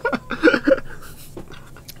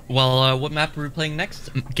 Well, what map are we playing next?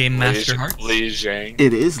 Game Master Hearts? Lijiang.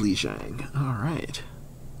 It is Lijiang. All right.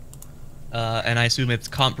 And I assume it's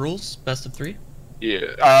comp rules, best of 3?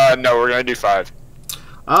 Yeah. No, we're going to do 5.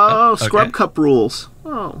 Oh, okay. Scrub Cup rules.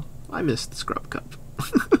 Oh, I missed the Scrub Cup.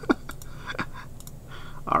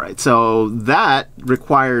 All right, so that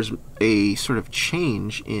requires a sort of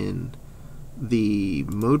change in the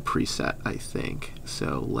mode preset, I think.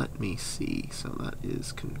 So let me see. So that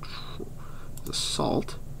is control.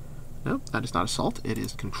 Assault. Nope, that is not assault. It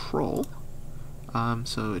is control.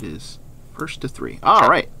 So it is 1st to 3. All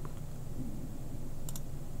right.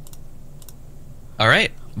 All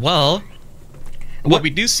right. Well, what we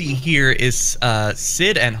do see here is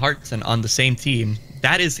Sid and Heartson on the same team.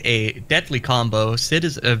 That is a deadly combo. Sid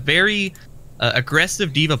is a very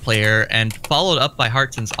aggressive diva player, and followed up by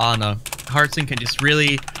Heartson's Ana. Heartson can just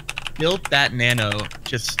really build that nano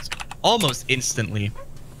just almost instantly.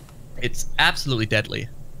 It's absolutely deadly.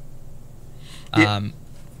 Yeah.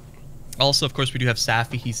 Also, of course, we do have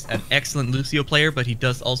Safi. He's an excellent Lucio player, but he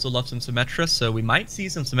does also love some Symmetra, so we might see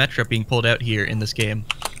some Symmetra being pulled out here in this game.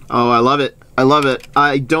 Oh, I love it. I love it.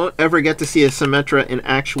 I don't ever get to see a Symmetra in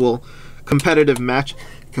actual competitive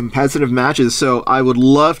matches, so I would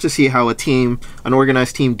love to see how an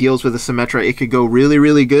organized team deals with a Symmetra. It could go really,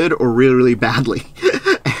 really good or really, really badly.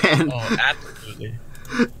 Oh, absolutely.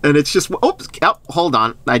 And it's just, oops, oh, hold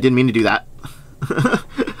on. I didn't mean to do that.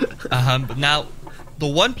 But now, the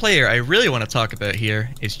one player I really want to talk about here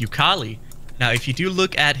is Yukali. Now, if you do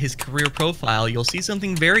look at his career profile, you'll see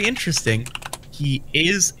something very interesting. He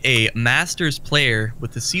is a Masters player,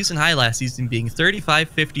 with the season high last season being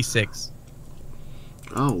 35.56.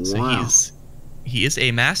 Oh, wow. So he is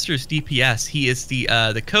a Masters DPS. He is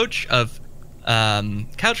the coach of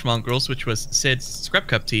Couch Mongrels, which was Sid's Scrub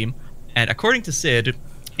Cup team. And according to Sid,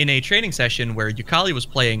 in a training session where Yukali was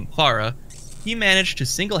playing Pharah, he managed to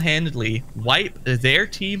single-handedly wipe their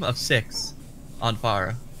team of 6 on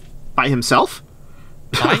Pharah. By himself?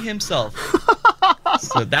 By himself.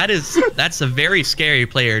 So that's a very scary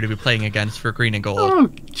player to be playing against for Green and Gold. Oh,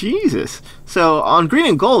 Jesus. So on Green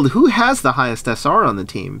and Gold, who has the highest SR on the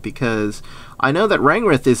team? Because I know that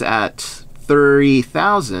Rangrith is at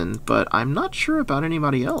 30,000, but I'm not sure about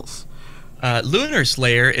anybody else. Lunar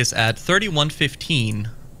Slayer is at 3115.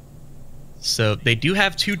 So they do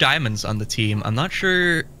have 2 diamonds on the team. I'm not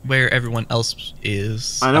sure where everyone else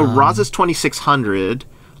is. I know Roz is 2600.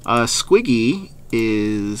 Squiggy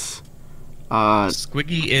is...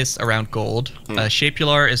 Squiggy is around gold. Yeah.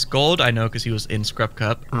 Shapular is gold, I know, because he was in Scrub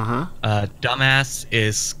Cup. Dumbass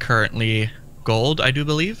is currently gold, I do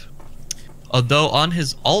believe. Although on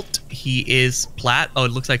his alt, he is plat. Oh,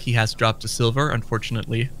 it looks like he has dropped to silver,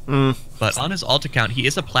 unfortunately. But on his alt account, he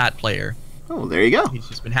is a plat player. Oh, there you go. He's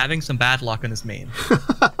just been having some bad luck on his main.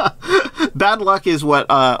 Bad luck is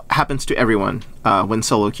what happens to everyone when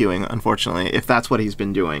solo queuing, unfortunately, if that's what he's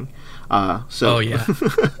been doing. Oh, yeah.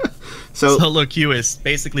 So solo queue is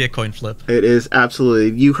basically a coin flip. It is,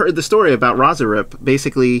 absolutely. You heard the story about Razorip,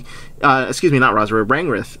 basically, excuse me, not Razorip,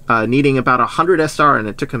 Rangrith, needing about 100 SR, and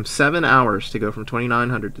it took him 7 hours to go from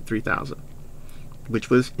 2,900 to 3,000, which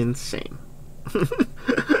was insane.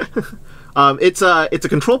 It's a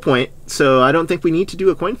control point, so I don't think we need to do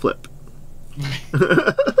a coin flip.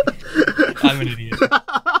 I'm an idiot.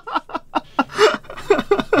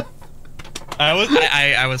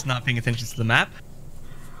 I was not paying attention to the map.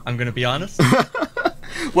 I'm gonna be honest.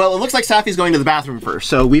 Well, it looks like Safi's going to the bathroom first,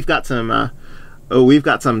 so we've got some Oh, we've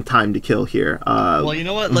got some time to kill here. Well, you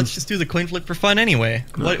know what? Let's just do the coin flip for fun anyway.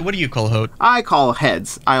 What do you call, Hote? I call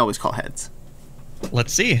heads. I always call heads.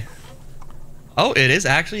 Let's see. Oh, it is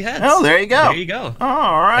actually heads. Oh, there you go. There you go.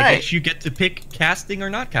 All right. I guess you get to pick casting or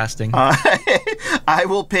not casting. I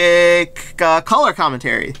will pick color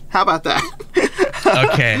commentary. How about that?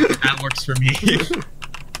 Okay, that works for me.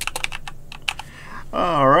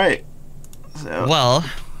 All right. So. Well,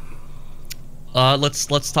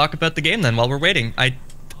 let's talk about the game then while we're waiting. I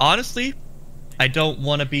honestly, I don't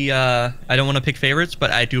want to be I don't want to pick favorites,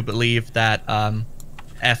 but I do believe that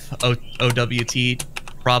FOWT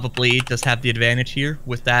probably does have the advantage here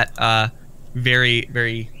with that very,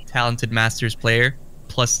 very talented Masters player,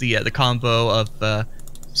 plus the combo of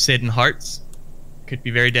Sid and Hearts could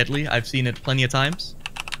be very deadly. I've seen it plenty of times.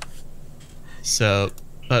 So,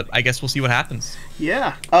 but I guess we'll see what happens.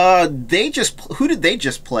 Yeah. Who did they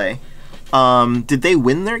just play? Did they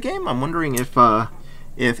win their game? I'm wondering if FOWT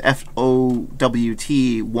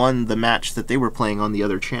won the match that they were playing on the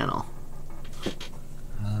other channel.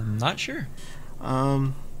 I'm not sure.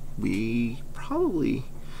 We probably,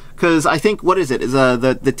 because I think, what is it? Is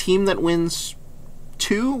the team that wins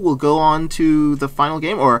 2 will go on to the final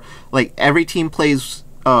game, or like every team plays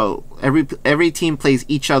every team plays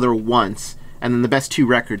each other once, and then the best 2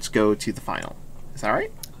 records go to the final. Is that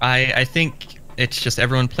right? I think it's just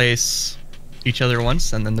everyone plays each other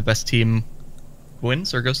once, and then the best team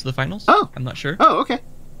wins or goes to the finals. Oh, I'm not sure. Oh, okay.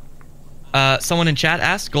 Someone in chat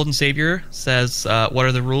asked, Golden Savior says, what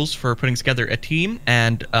are the rules for putting together a team?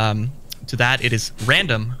 And to that, it is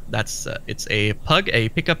random. That's it's a PUG, a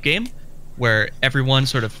pickup game, where everyone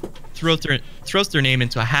sort of throws their name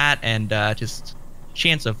into a hat and just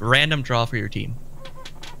chance of random draw for your team.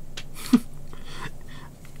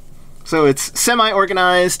 So it's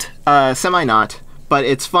semi-organized, semi-not, but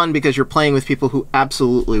it's fun because you're playing with people who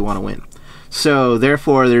absolutely want to win. So,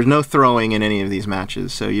 therefore, there's no throwing in any of these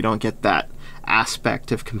matches, so you don't get that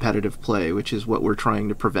aspect of competitive play, which is what we're trying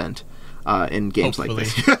to prevent in games like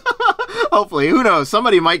this. Hopefully. Who knows?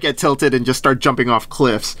 Somebody might get tilted and just start jumping off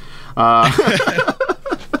cliffs.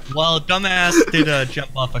 Well, Dumbass did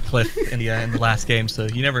jump off a cliff in the last game, so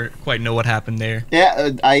you never quite know what happened there.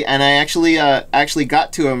 Yeah, I actually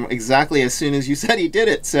got to him exactly as soon as you said he did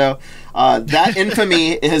it, so that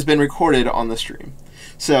infamy has been recorded on the stream.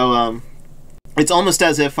 So, it's almost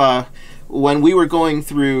as if when we were going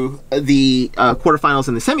through the quarterfinals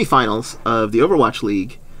and the semifinals of the Overwatch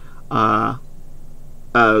League,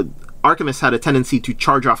 Archimus had a tendency to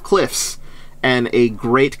charge off cliffs, and a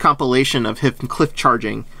great compilation of him cliff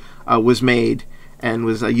charging was made and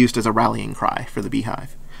was used as a rallying cry for the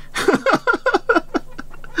Beehive.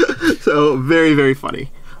 So, very, very funny.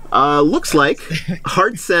 Looks like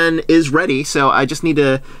Heartsen is ready, so I just need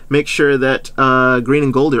to make sure that Green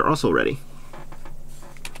and Gold are also ready.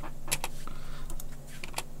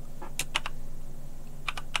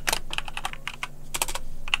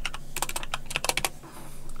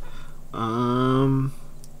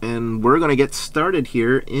 And we're gonna get started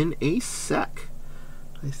here in a sec.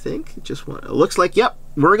 I think it looks like, yep,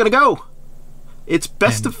 we're gonna go. It's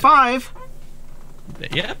best of 5.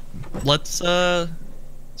 Yep. Let's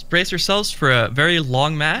brace ourselves for a very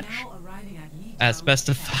long match, as best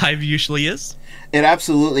of 5 usually is. It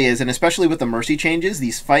absolutely is, and especially with the Mercy changes,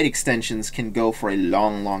 these fight extensions can go for a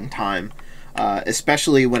long, long time,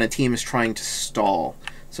 especially when a team is trying to stall.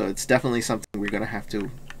 So it's definitely something we're gonna have to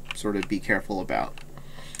sort of be careful about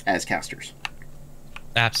as casters.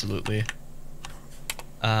 Absolutely.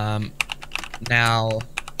 Now,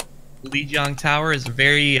 Lijiang Tower is a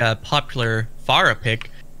very popular Pharah pick,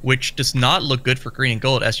 which does not look good for Green and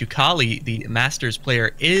Gold, as Yukali, the Masters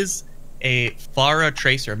player, is a Pharah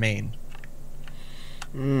Tracer main.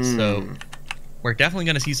 So, we're definitely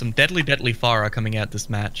going to see some deadly Pharah coming out this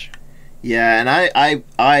match. Yeah, and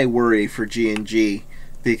I worry for G&G,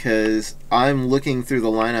 because I'm looking through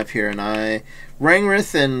the lineup here, and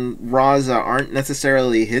Rangrith and Raza aren't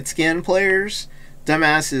necessarily hit scan players.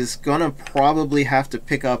 Dumbass is gonna probably have to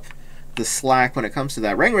pick up the slack when it comes to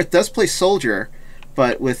that. Rangrith does play Soldier,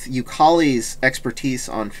 but with Yukali's expertise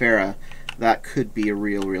on Pharah, that could be a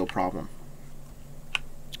real problem.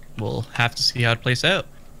 We'll have to see how it plays out.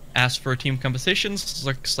 As for team compositions,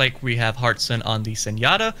 looks like we have Heartsen on the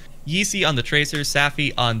Zenyatta, Yeezy on the Tracer,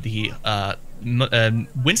 Safi on the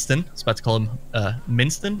Winston. I was about to call him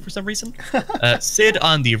Minston for some reason. Sid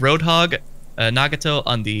on the Roadhog, Nagato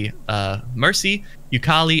on the Mercy,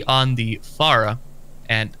 Yukali on the Pharah,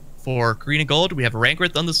 and for Green and Gold, we have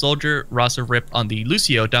Rangrith on the Soldier, Rasa Rip on the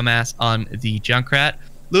Lucio, Dumbass on the Junkrat,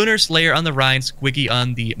 Lunar Slayer on the Rhine, Squiggy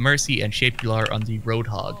on the Mercy, and Shapelar on the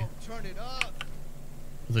Roadhog.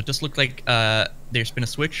 It just looked like there's been a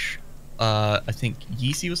switch. I think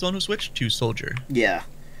Yeezy was the one who switched to Soldier. Yeah,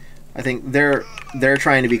 I think they're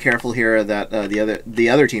trying to be careful here that the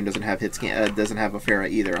other team doesn't have doesn't have a Pharah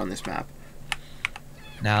either on this map.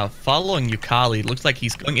 Now, following Yukali, looks like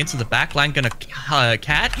he's going into the back line, gonna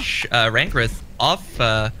catch Rangrith off.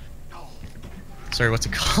 Sorry, what's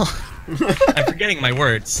it called? I'm forgetting my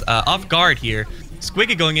words. Off guard here.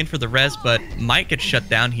 Squiggy going in for the res, but might get shut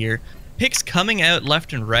down here. Picks coming out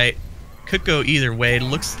left and right. Could go either way.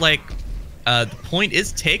 Looks like the point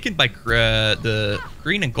is taken by the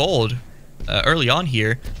green and gold early on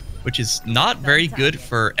here, which is not very good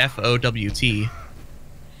for FOWT.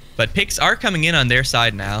 But picks are coming in on their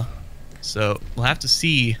side now, so we'll have to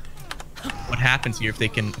see what happens here if they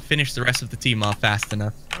can finish the rest of the team off fast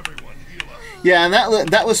enough. Yeah, and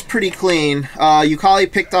that was pretty clean.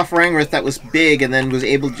 Yukali picked off Rangrith, that was big, and then was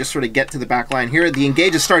able to just sort of get to the back line. Here, the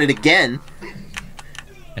engage has started again.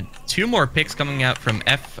 And 2 more picks coming out from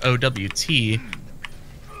FOWT.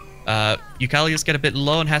 Yukali just get a bit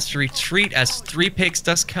low and has to retreat as 3 picks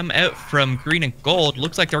does come out from green and gold.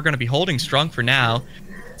 Looks like they're going to be holding strong for now.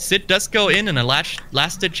 Sid does go in a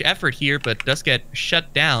last-ditch effort here, but does get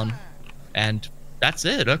shut down. And that's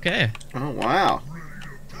it, okay. Oh, wow.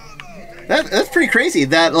 That's pretty crazy.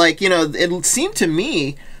 That, like, you know, it seemed to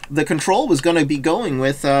me the control was going to be going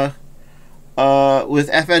with FOWT, but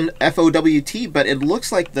it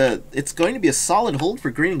looks like it's going to be a solid hold for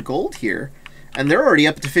green and gold here. And they're already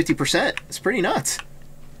up to 50%. It's pretty nuts.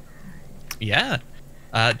 Yeah.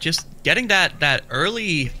 Just getting that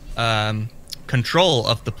early control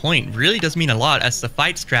of the point really does mean a lot as the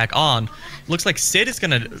fights drag on. Looks like Sid is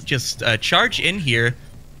going to just charge in here.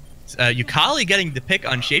 Yukali getting the pick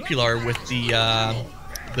on Shapular with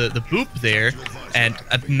the boop there, and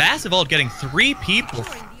a massive ult getting 3 people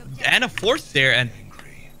and a 4th there, and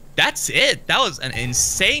that's it. That was an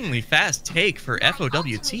insanely fast take for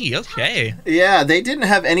FOWT. Okay. Yeah, they didn't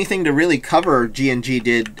have anything to really cover. G&G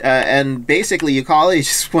did, and basically Yukali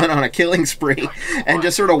just went on a killing spree and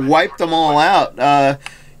just sort of wiped them all out.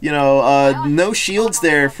 No shields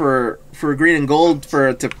there for green and gold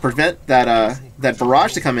to prevent that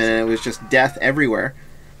barrage to come in, and it was just death everywhere.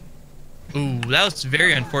 Ooh, that was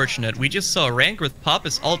very unfortunate. We just saw Rangrith pop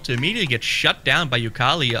his ult to immediately get shut down by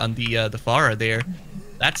Yukali on the Pharah there.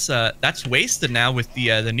 That's wasted now with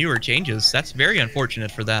the newer changes. That's very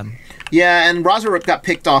unfortunate for them. Yeah, and Razoruk got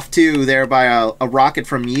picked off too there by a rocket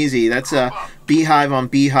from Yeezy. That's a beehive on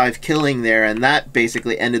beehive killing there, and that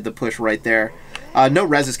basically ended the push right there. No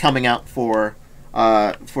res is coming out for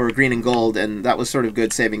green and gold, and that was sort of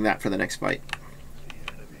good, saving that for the next fight.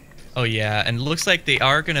 Oh yeah, and it looks like they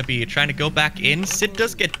are going to be trying to go back in. Sid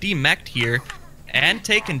does get demeched here and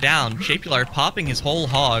taken down. Shapular popping his whole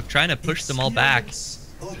hog, trying to push them all back.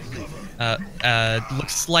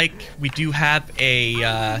 Looks like we do have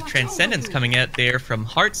a Transcendence coming out there from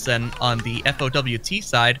Heartsen on the FOWT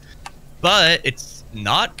side, but it's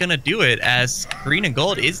not going to do it as green and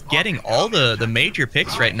gold is getting all the major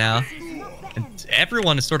picks right now. And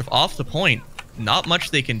everyone is sort of off the point. Not much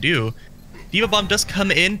they can do. Diva Bomb does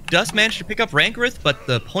come in, does manage to pick up Rangrith, but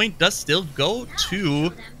the point does still go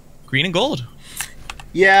to green and gold.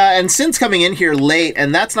 Yeah, and Sin's coming in here late,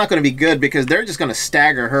 and that's not going to be good because they're just going to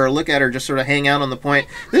stagger her. Look at her just sort of hang out on the point.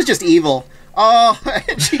 This is just evil. Oh,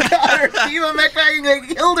 and she got her. Diva Mech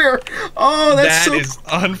killed her. Oh, that is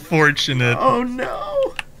unfortunate. Oh,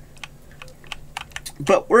 no.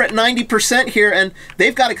 But we're at 90% here, and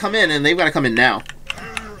they've got to come in, and they've got to come in now.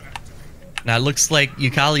 Now it looks like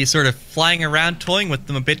Yukali is sort of flying around, toying with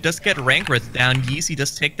them a bit. Does get Rangrith down. Yeezy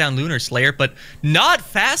does take down Lunar Slayer, but not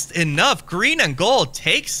fast enough. Green and gold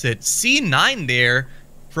takes it. C9 there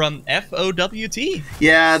from FOWT.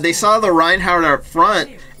 Yeah, they saw the Reinhardt up front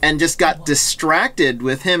and just got distracted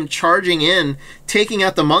with him charging in, taking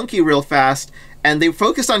out the monkey real fast, and they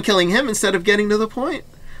focused on killing him instead of getting to the point.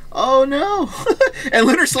 Oh no. And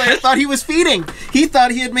Lunar Slayer thought he was feeding. He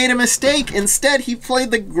thought he had made a mistake. Instead, he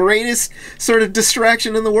played the greatest sort of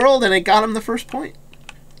distraction in the world, and it got him the first point.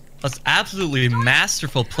 That's absolutely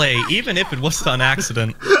masterful play, even if it was on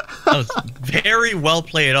accident. That was very well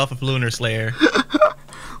played off of Lunar Slayer.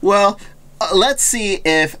 Well, let's see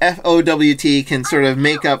if FOWT can sort of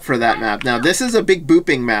make up for that map. Now, this is a big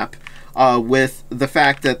booping map with the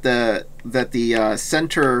fact that the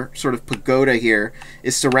center sort of pagoda here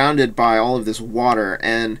is surrounded by all of this water,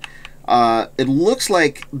 and it looks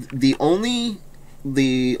like the only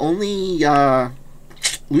Lucio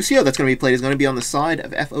that's going to be played is going to be on the side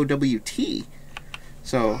of FOWT.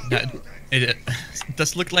 So it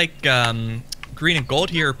does look like green and gold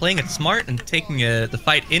here are playing it smart and taking the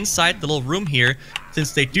fight inside the little room here.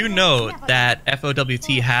 since they do know that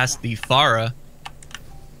FOWT has the Pharah.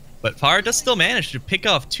 But Pharah does still manage to pick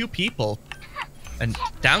off 2 people. And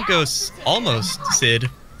down goes almost Sid.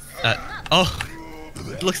 Oh,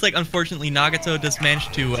 it looks like unfortunately Nagato does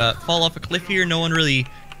manage to fall off a cliff here. No one really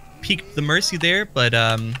peeked the mercy there, but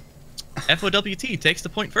FOWT takes the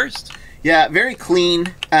point first. Yeah, very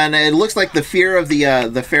clean, and it looks like the fear of the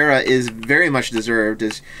Pharah is very much deserved,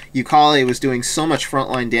 as Yukali was doing so much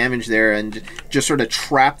frontline damage there and just sort of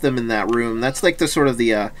trapped them in that room. That's like the sort of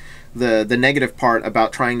the negative part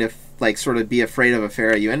about trying to like sort of be afraid of a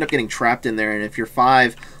Pharah. You end up getting trapped in there, and if you're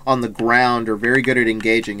 5 on the ground or very good at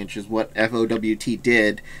engaging, which is what FOWT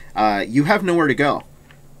did, you have nowhere to go.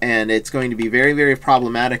 And it's going to be very, very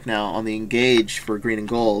problematic now on the engage for green and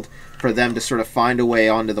gold for them to sort of find a way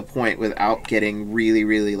onto the point without getting really,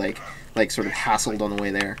 really like sort of hassled on the way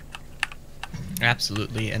there.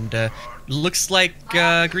 Absolutely, and looks like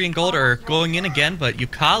green and gold are going in again, but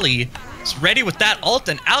Yukali is ready with that ult,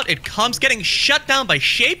 and out it comes, getting shut down by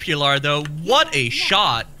Shapular though. What a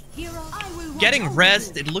shot! Getting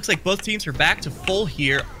rezzed. It looks like both teams are back to full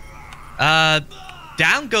here.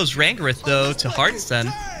 Down goes Rangarith though to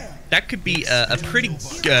Heartsun. That could be a pretty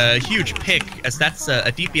huge pick, as that's a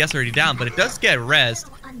DPS already down, but it does get rezzed.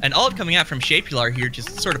 And ult coming out from Shapular here,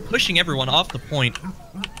 just sort of pushing everyone off the point.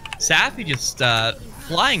 Safi just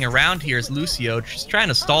flying around here as Lucio, just trying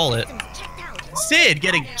to stall it. Sid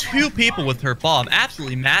getting 2 people with her bomb,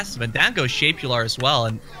 absolutely massive, and down goes Shapular as well,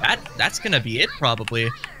 and that's gonna be it probably.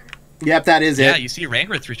 Yep, that is it. Yeah, you see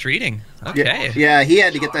Rangarith retreating. Okay. Yeah, he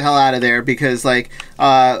had to get the hell out of there because, like,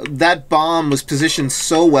 that bomb was positioned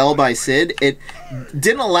so well by Sid, it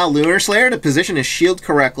didn't allow Lunar Slayer to position his shield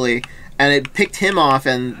correctly, and it picked him off,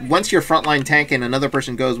 and once you're frontline tank and another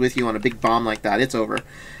person goes with you on a big bomb like that, it's over.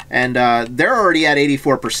 And they're already at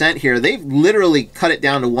 84% here. They've literally cut it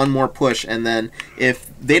down to 1 more push, and then if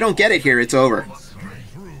they don't get it here, it's over.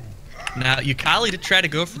 Now, Yukali did try to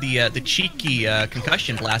go for the cheeky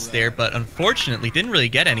concussion blast there, but unfortunately didn't really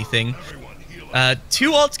get anything.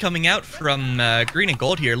 2 ults coming out from green and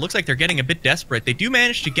gold here. Looks like they're getting a bit desperate. They do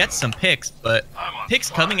manage to get some picks, but picks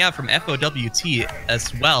coming out from FOWT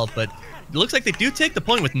as well. But it looks like they do take the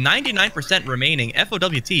point with 99% remaining.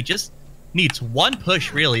 FOWT just needs 1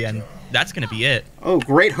 push, really, and that's going to be it. Oh,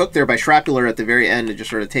 great hook there by Shapular at the very end to just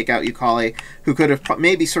sort of take out Yukali, who could have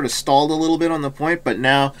maybe sort of stalled a little bit on the point, but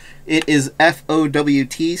now it is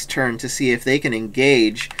FOWT's turn to see if they can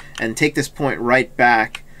engage and take this point right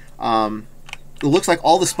back. It looks like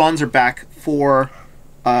all the spawns are back for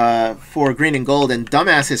green and gold, and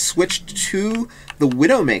Dumbass has switched to the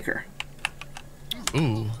Widowmaker.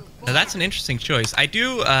 Ooh, now that's an interesting choice. I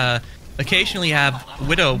do occasionally have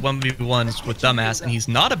Widow 1v1s with Dumbass, and he's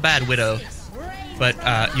not a bad Widow. But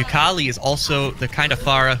Yukali is also the kind of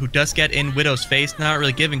Pharah who does get in Widow's face, not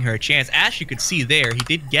really giving her a chance. As you could see there, he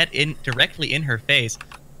did get in directly in her face.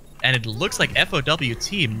 And it looks like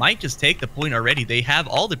FOWT might just take the point already. They have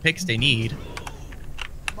all the picks they need.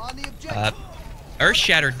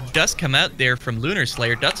 Earthshatter does come out there from Lunar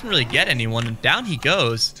Slayer, doesn't really get anyone, and down he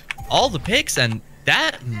goes. All the picks, and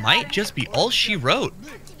that might just be all she wrote.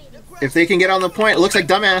 If they can get on the point, it looks like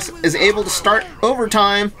Dumbass is able to start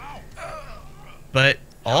overtime. But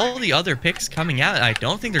all the other picks coming out, I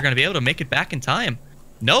don't think they're going to be able to make it back in time.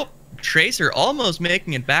 Nope. Tracer almost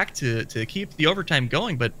making it back to keep the overtime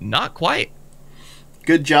going, but not quite.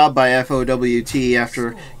 Good job by FOWT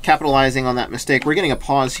after capitalizing on that mistake. We're getting a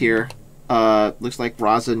pause here. Looks like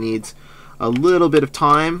Raza needs a little bit of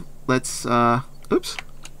time. Let's, oops.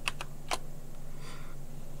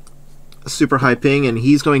 Super high ping, and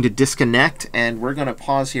he's going to disconnect, and we're going to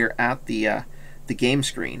pause here at the game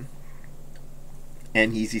screen.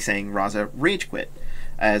 And Yeezy saying Raza rage quit,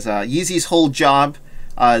 as Yeezy's whole job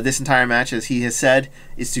this entire match, as he has said,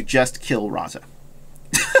 is to just kill Raza.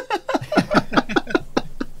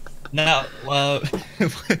 Now,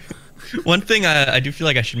 one thing I do feel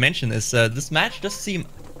like I should mention is this match does seem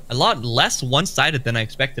a lot less one-sided than I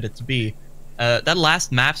expected it to be. That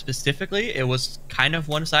last map specifically, it was kind of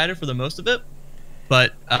one-sided for the most of it,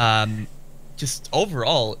 but just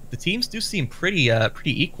overall, the teams do seem pretty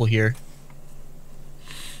equal here.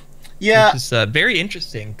 Yeah, which is very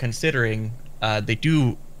interesting considering they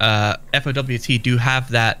do FOWT do have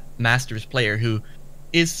that Masters player who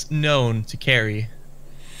is known to carry.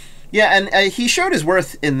 Yeah, and he showed his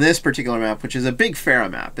worth in this particular map, which is a big Pharah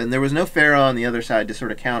map, and there was no Pharah on the other side to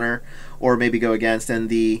sort of counter or maybe go against,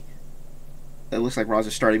 and it looks like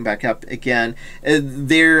Raza's starting back up again.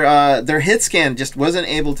 Their hit scan just wasn't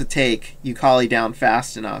able to take Yukali down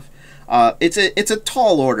fast enough. It's a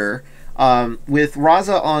tall order. With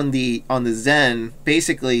Raza on the Zen,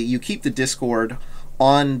 basically you keep the Discord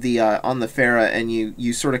on the Pharah, and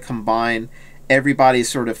you sort of combine everybody's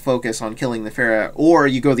sort of focus on killing the Pharah, or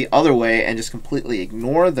you go the other way and just completely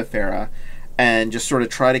ignore the Pharah and just sort of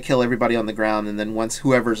try to kill everybody on the ground, and then once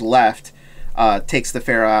whoever's left takes the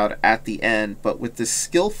Pharah out at the end. But with as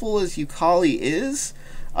skillful as Yukali is,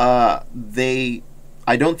 I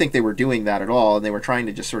don't think they were doing that at all, and they were trying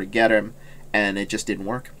to just sort of get him, and it just didn't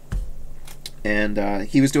work. And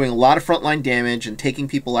he was doing a lot of frontline damage and taking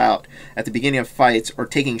people out at the beginning of fights, or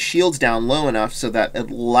taking shields down low enough so that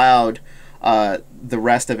it allowed the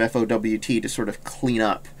rest of FOWT to sort of clean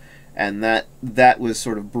up. And that was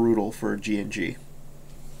sort of brutal for G&G.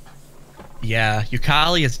 Yeah,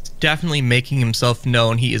 Yukali is definitely making himself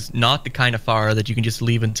known. He is not the kind of Pharah that you can just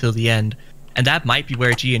leave until the end. And that might be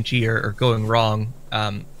where G&G are going wrong.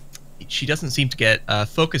 She doesn't seem to get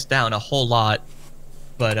focused down a whole lot,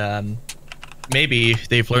 but maybe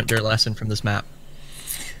they've learned their lesson from this map.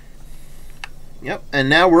 Yep, and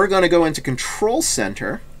now we're going to go into Control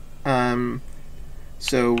Center.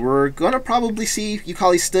 So we're going to probably see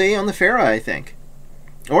Yukali stay on the Pharah, I think.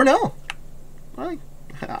 Or no.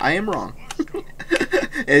 I am wrong.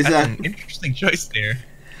 That's an interesting choice there.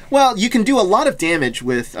 Well, you can do a lot of damage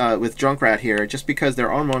with Junkrat here, just because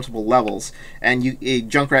there are multiple levels, and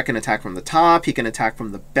Junkrat can attack from the top, he can attack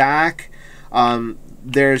from the back.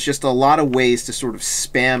 There's just a lot of ways to sort of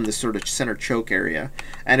spam this sort of center choke area,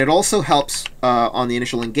 and it also helps on the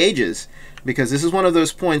initial engages, because this is one of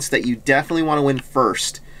those points that you definitely want to win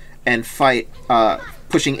first and fight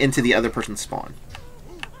pushing into the other person's spawn.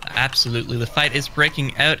 Absolutely. The fight is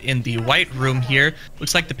breaking out in the white room here.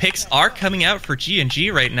 Looks like the picks are coming out for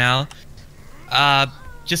G&G right now.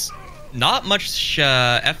 Just not much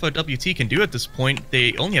FOWT can do at this point.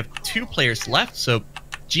 They only have 2 players left, so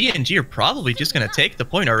G&G are probably just going to take the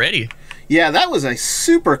point already. Yeah, that was a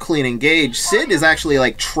super clean engage. Sid is actually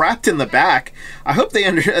like trapped in the back. I hope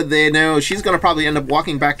they know she's going to probably end up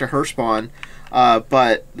walking back to her spawn,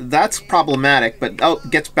 but that's problematic. But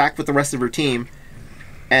gets back with the rest of her team.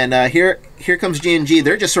 And here comes G&G.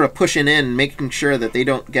 They're just sort of pushing in, making sure that they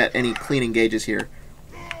don't get any clean engages here.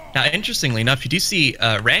 Now, interestingly enough, you do see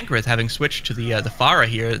Rangrith having switched to the Pharah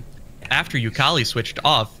here after Yukali switched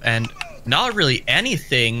off, and not really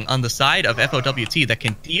anything on the side of FOWT that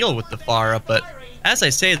can deal with the Pharah. But as I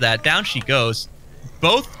say that, down she goes.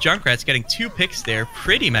 Both Junkrats getting 2 picks there,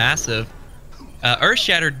 pretty massive.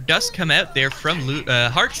 Earthshatter does come out there from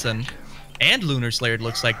Heartson and Lunar Slayer, it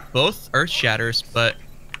looks like, both Earthshatters, but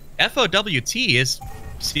FOWT is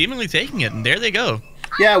seemingly taking it, and there they go.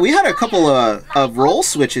 Yeah, we had a couple of role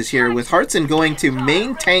switches here, with Heartson going to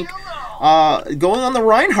main tank, going on the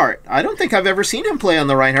Reinhardt. I don't think I've ever seen him play on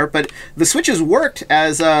the Reinhardt, but the switches worked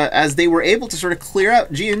as they were able to sort of clear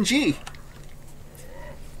out G&G.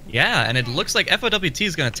 Yeah, and it looks like FOWT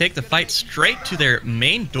is going to take the fight straight to their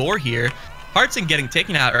main door here. Heartson getting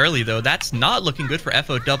taken out early, though. That's not looking good for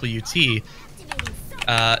FOWT.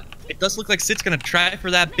 It does look like Sid's going to try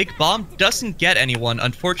for that big bomb. Doesn't get anyone,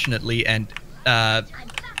 unfortunately, and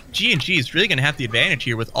G&G is really going to have the advantage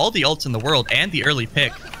here with all the ults in the world and the early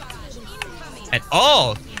pick. And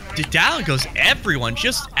down goes everyone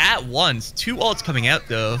just at once. 2 ults coming out,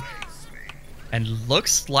 though. And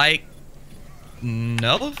looks like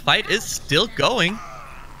no, fight is still going.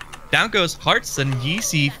 Down goes Heartson,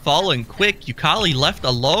 Yeezy following quick. Yukali left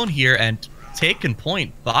alone here and taken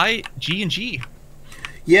point by G&G.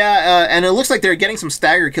 Yeah, and it looks like they're getting some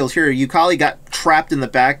stagger kills here. Yukali got trapped in the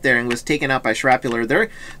back there and was taken out by Shrapnel.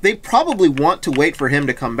 They probably want to wait for him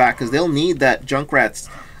to come back, because they'll need that Junkrat's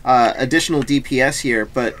additional DPS here.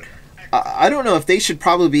 But I don't know if they should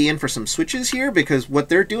probably be in for some switches here, because what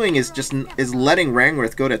they're doing is letting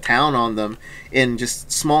Rangrith go to town on them in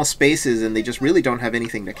just small spaces, and they just really don't have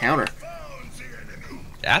anything to counter.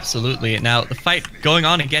 Absolutely. Now, the fight going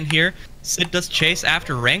on again here. Sid does chase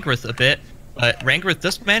after Rangrith a bit, but Rangrith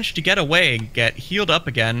does manage to get away and get healed up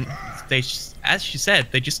again. They, as she said,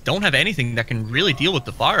 they just don't have anything that can really deal with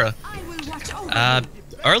the Pharah.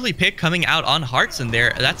 Early pick coming out on Heartson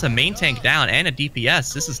there. That's a main tank down and a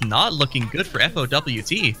DPS. This is not looking good for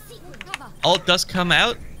FOWT. Ult does come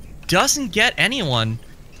out. Doesn't get anyone.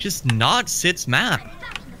 Just not Sid's map.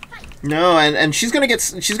 No, and she's gonna get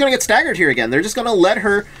staggered here again. They're just gonna let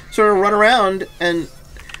her sort of run around, and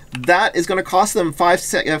that is gonna cost them 5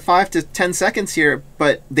 to 10 seconds here.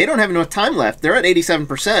 But they don't have enough time left. They're at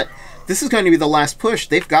 87%. This is going to be the last push.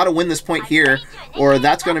 They've got to win this point here, or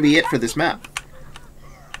that's going to be it for this map.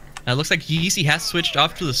 It looks like Yeezy has switched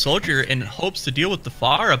off to the Soldier in hopes to deal with the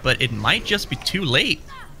Pharah, but it might just be too late.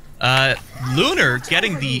 Lunar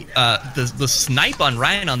getting the snipe on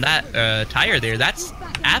Ryan on that tire there. That's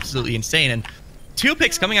absolutely insane. And 2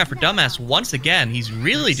 picks coming out for Dumbass once again. He's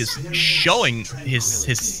really just showing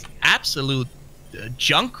his absolute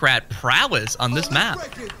Junkrat prowess on this map.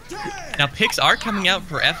 Now picks are coming out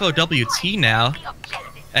for FOWT now,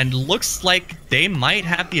 and looks like they might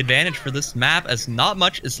have the advantage for this map as not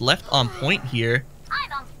much is left on point here.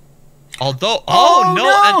 Although, oh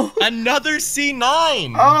no! Another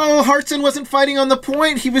C9! Oh, Hartson wasn't fighting on the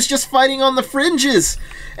point, he was just fighting on the fringes,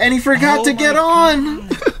 and he forgot to get on!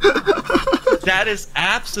 That is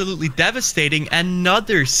absolutely devastating.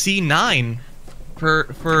 Another C9 for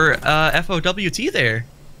FOWT there.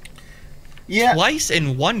 Yeah. Twice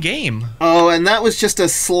in one game. Oh, and that was just a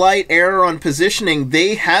slight error on positioning.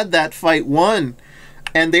 They had that fight won,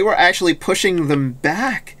 and they were actually pushing them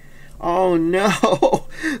back. Oh no!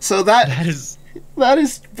 So that is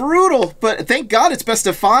brutal. But thank God it's best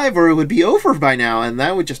of 5, or it would be over by now, and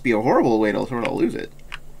that would just be a horrible way to sort of lose it.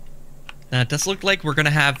 It does look like we're gonna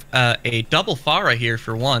have a double Pharah here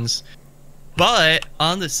for once, but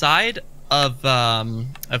on the side of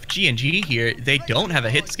G&G here, they don't have a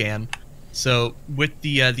hit scan. So with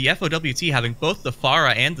the FOWT having both the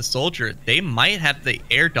Pharah and the Soldier, they might have the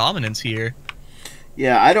air dominance here.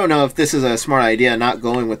 Yeah, I don't know if this is a smart idea, not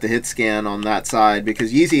going with the hit scan on that side,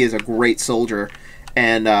 because Yeezy is a great soldier,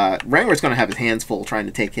 and Wrangler's going to have his hands full trying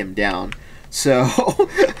to take him down. So,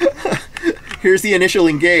 here's the initial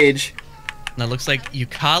engage. Now it looks like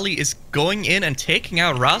Yukali is going in and taking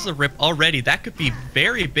out Razorip already. That could be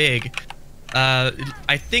very big.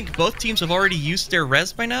 I think both teams have already used their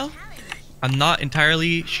res by now. I'm not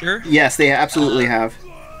entirely sure. Yes, they absolutely have.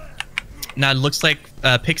 Now it looks like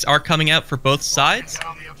picks are coming out for both sides.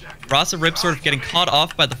 Razorip sort of getting caught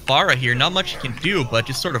off by the Pharah here. Not much he can do, but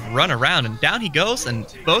just sort of run around. And down he goes, and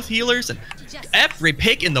both healers and every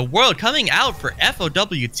pick in the world coming out for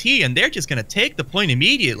FOWT, and they're just going to take the point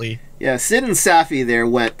immediately. Yeah, Sid and Safi there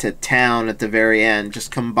went to town at the very end, just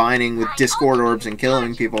combining with Discord Orbs and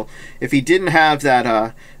killing people. If he didn't have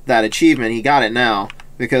that achievement, he got it now,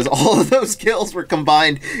 because all of those kills were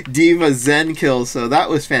combined Diva Zen kills, so that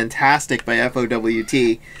was fantastic by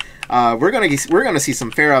FOWT. We're gonna see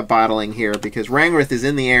some Pharah battling here, because Rangrith is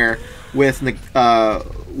in the air with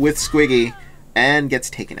Squiggy and gets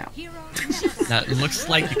taken out. Now it looks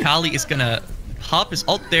like Yukali is gonna pop his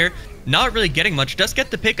ult there. Not really getting much. Does get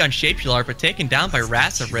the pick on Shapejalar, but taken down by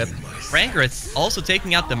Razorip. Rangrith also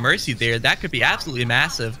taking out the Mercy there. That could be absolutely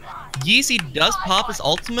massive. Yeezy does pop his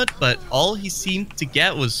ultimate, but all he seemed to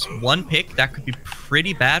get was one pick. That could be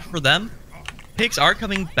pretty bad for them. Picks are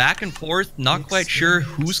coming back and forth. Not quite sure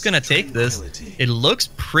who's going to take this. It looks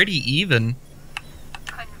pretty even.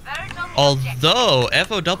 Although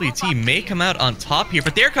FOWT may come out on top here.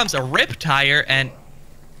 But there comes a Rip Tire, and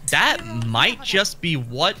that might just be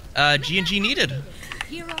what G&G needed.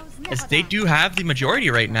 As they do have the majority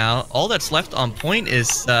right now. All that's left on point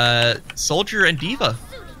is Soldier and Diva.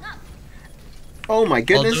 Oh my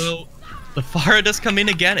goodness. Although the Pharah does come in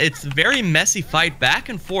again. It's a very messy fight back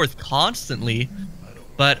and forth constantly.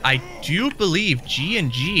 But I do believe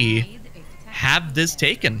G&G have this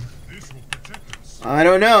taken. I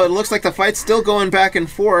don't know. It looks like the fight's still going back and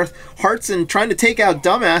forth. Hartson trying to take out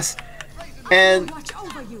Dumbass, and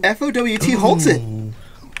FOWT holds it.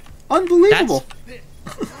 Unbelievable.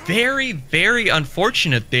 That's very, very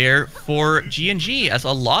unfortunate there for G&G, as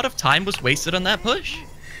a lot of time was wasted on that push.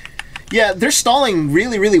 Yeah, they're stalling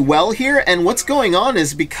really, really well here, and what's going on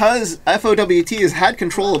is because FOWT has had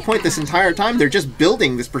control of point this entire time, they're just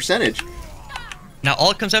building this percentage. Now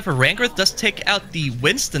all it comes out for Rangrith does take out the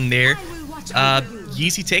Winston there.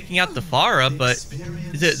 Yeezy taking out the Pharah, but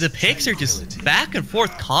the picks are just back and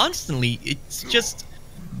forth constantly. It's just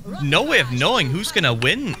no way of knowing who's gonna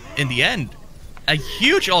win in the end. A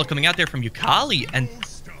huge ult coming out there from Yukali, and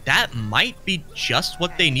that might be just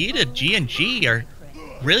what they needed. G&G are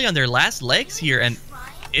really on their last legs here, and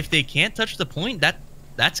if they can't touch the point,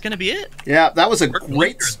 that's gonna be it. Yeah, that was a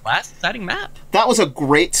great last exciting map. That was a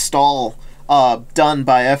great stall done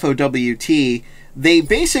by FOWT. They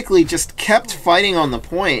basically just kept fighting on the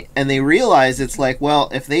point, and they realized it's like,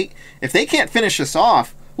 well, if they can't finish us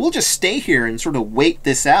off, we'll just stay here and sort of wait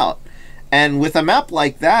this out. And with a map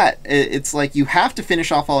like that, it's like you have to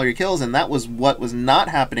finish off all your kills, and that was what was not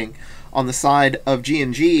happening on the side of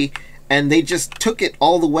G&G. And they just took it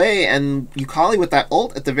all the way, and Yukali with that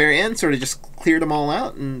ult at the very end sort of just cleared them all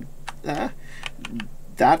out, and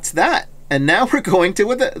that's that. And now we're going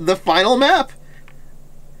to the final map.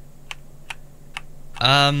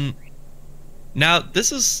 Now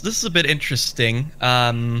this is a bit interesting.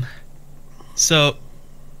 So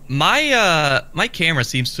my camera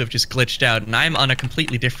seems to have just glitched out, and I'm on a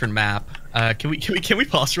completely different map. Can we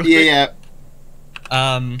pause real quick?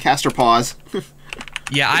 Yeah. Caster pause.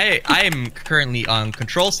 Yeah, I am currently on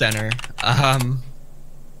Control Center.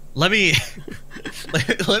 Let me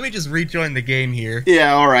let me just rejoin the game here.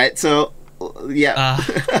 Yeah, all right. So, yeah.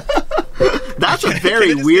 That's a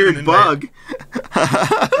very weird bug.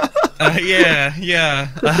 Yeah.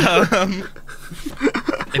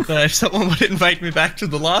 If someone would invite me back to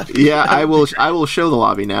the lobby. Yeah, I will show the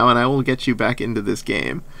lobby now, and I will get you back into this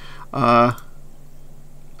game. There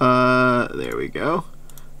we go.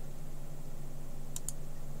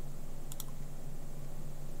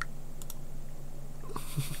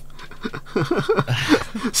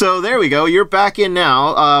 So there we go. You're back in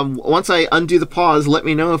now. Once I undo the pause, let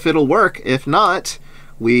me know if it'll work. If not,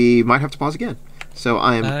 we might have to pause again. So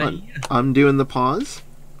I am undoing the pause.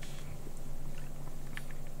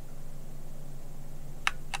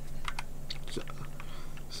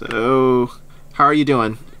 So, how are you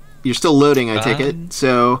doing? You're still loading, I take it.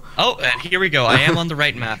 So. Oh, and here we go. I am on the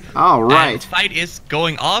right map. All right. And the fight is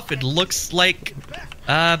going off. It looks like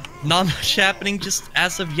not much happening just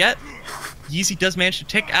as of yet. Yeezy does manage to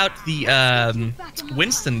take out the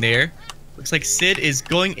Winston there. Looks like Sid is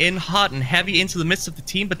going in hot and heavy into the midst of the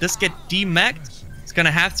team, but does get demacked. He's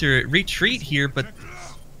gonna have to retreat here, but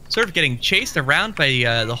sort of getting chased around by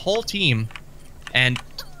the whole team. And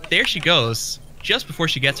there she goes, just before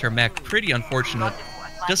she gets her mech. Pretty unfortunate.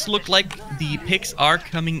 Does look like the picks are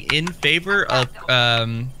coming in favor of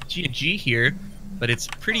G&G here, but it's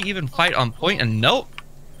pretty even fight on point, and nope.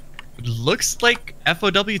 It looks like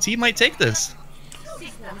FOWT might take this.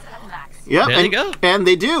 Yeah, there they go. And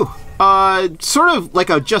they do. Sort of like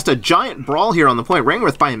just a giant brawl here on the point.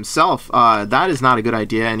 Rangworth by himself, that is not a good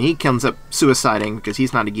idea, and he comes up suiciding because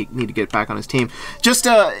he's not need to get back on his team. Just,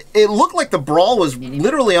 it looked like the brawl was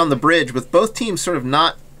literally on the bridge, with both teams sort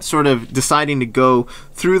of deciding to go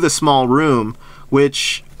through the small room,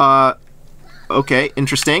 which, okay,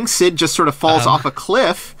 interesting. Sid just sort of falls off a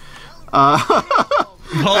cliff.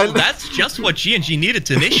 Well, that's just what G&G needed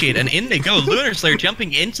to initiate, and in they go. Lunar Slayer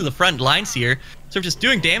jumping into the front lines here, sort of just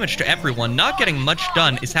doing damage to everyone, not getting much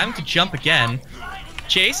done, is having to jump again,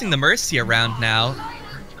 chasing the Mercy around now.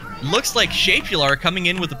 Looks like Shapeula coming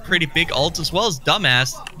in with a pretty big ult, as well as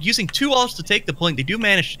Dumbass, using 2 ults to take the point. They do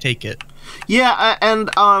manage to take it. Yeah, and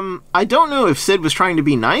I don't know if Sid was trying to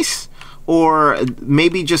be nice, or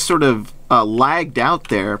maybe just sort of lagged out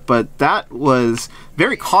there, but that was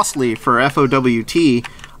very costly for FOWT,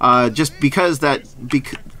 just because an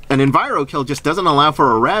Enviro kill just doesn't allow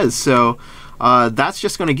for a res, so that's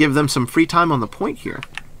just going to give them some free time on the point here.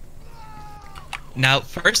 Now,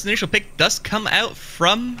 first initial pick does come out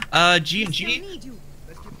from G&G.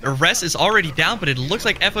 The res is already down, but it looks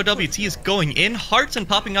like FOWT is going in. Hearts and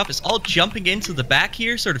popping off is all jumping into the back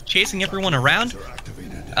here, sort of chasing everyone around.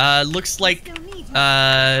 Looks like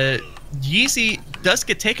Yeezy does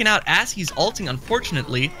get taken out as he's ulting,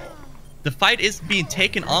 unfortunately. The fight is being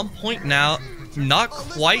taken on point now. Not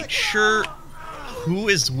quite sure who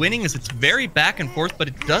is winning, as it's very back and forth, but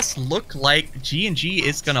it does look like G&G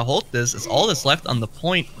is going to hold this, as all that's left on the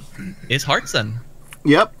point is Heartson.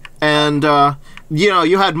 Yep, and you know,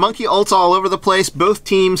 you had monkey ults all over the place, both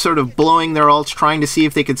teams sort of blowing their ults, trying to see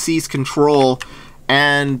if they could seize control,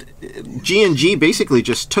 and G&G basically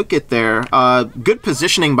just took it there. Good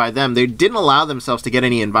positioning by them. They didn't allow themselves to get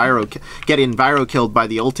any Enviro killed by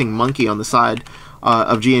the ulting monkey on the side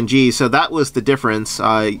of G&G, so that was the difference.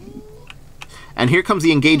 And here comes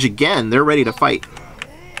the engage again. They're ready to fight.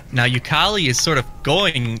 Now Yukali is sort of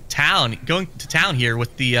going to town here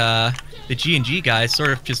with the G&G guys,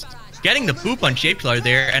 sort of just getting the boop on Shapeula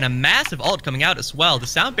there, and a massive ult coming out as well. The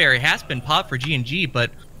sound barrier has been popped for G&G, but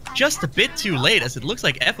just a bit too late, as it looks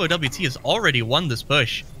like FOWT has already won this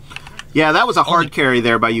push. Yeah, that was a hard carry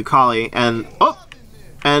there by Yukali, and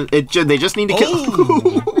they just need to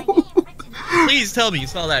kill. Please tell me you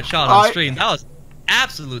saw that shot on stream. That was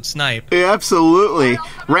absolute snipe. Yeah, absolutely.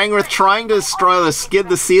 Rangworth trying to skid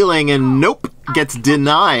the ceiling, and nope, gets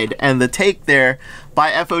denied. And the take there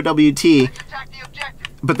by FOWT.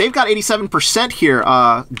 But they've got 87% here,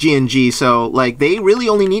 G&G, so like they really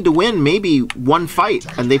only need to win maybe one fight,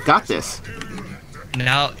 and they've got this.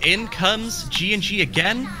 Now in comes G&G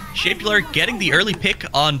again. Shapeula getting the early pick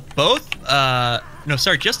on both,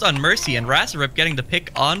 just on Mercy, and Razorip getting the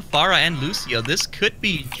pick on Pharah and Lucio. This could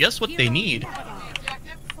be just what they need.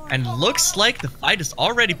 And looks like the fight has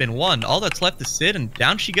already been won. All that's left is Sid, and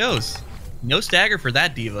down she goes. No stagger for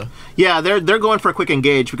that diva. Yeah, they're going for a quick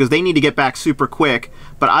engage because they need to get back super quick,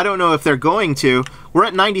 but I don't know if they're going to. We're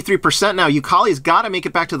at 93% now. Yukali's got to make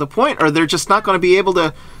it back to the point, or they're just not going to be able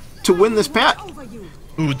to win this pat.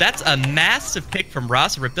 Ooh, that's a massive pick from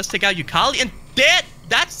Razorip. Let's take out Yukali, and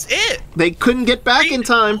that's it! They couldn't get back in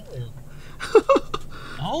time.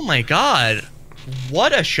 Oh my god.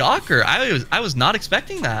 What a shocker. I was not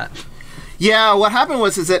expecting that. Yeah, what happened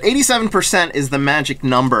was is that 87% is the magic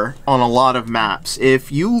number on a lot of maps. If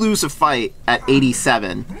you lose a fight at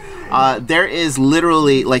 87, there is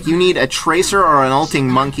literally, like, you need a tracer or an ulting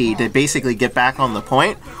monkey to basically get back on the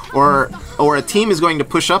point, or a team is going to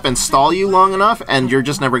push up and stall you long enough, and you're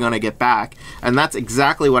just never going to get back. And that's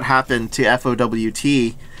exactly what happened to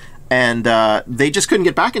FOWT. And they just couldn't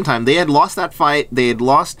get back in time. They had lost that fight. They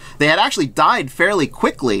had actually died fairly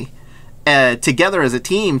quickly together as a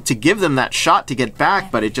team to give them that shot to get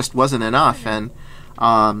back, but it just wasn't enough. And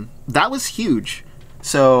that was huge.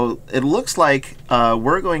 So it looks like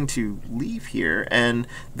we're going to leave here. And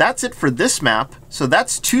that's it for this map. So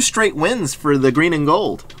that's 2 straight wins for the green and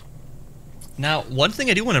gold. Now, one thing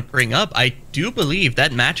I do want to bring up, I do believe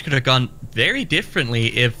that match could have gone very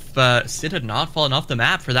differently if Sid had not fallen off the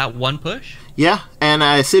map for that one push. Yeah,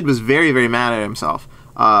 and Sid was very, very mad at himself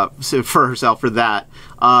for herself for that.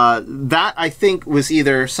 That, I think, was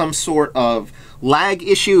either some sort of lag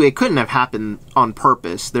issue. It couldn't have happened on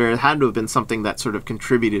purpose. There had to have been something that sort of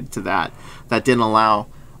contributed to that didn't allow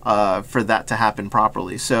for that to happen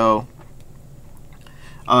properly. So,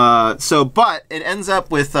 but it ends up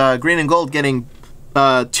with green and gold getting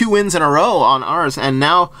 2 wins in a row on ours, and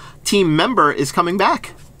now Team Member is coming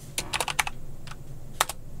back.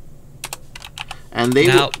 And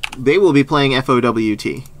they will be playing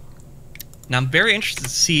FOWT. Now I'm very interested to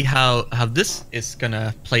see how this is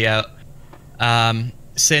gonna play out.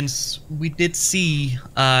 Since we did see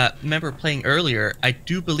Member playing earlier, I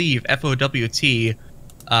do believe FOWT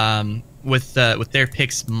with their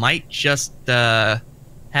picks might just have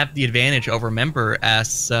the advantage over Member,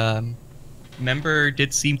 as Member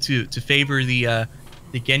did seem to favor the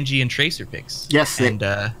Genji and Tracer picks. Yes, and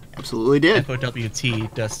absolutely did.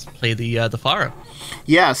 FOWT does play the Pharah.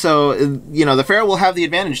 Yeah, so the Pharah will have the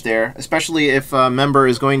advantage there, especially if Member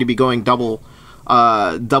is going to be going double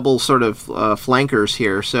sort of flankers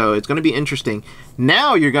here. So it's going to be interesting.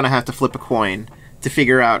 Now you're going to have to flip a coin to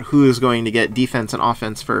figure out who is going to get defense and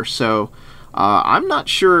offense first. So I'm not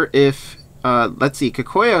sure if let's see,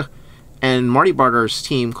 Kakoya and Marty Barter's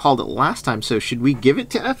team called it last time. So should we give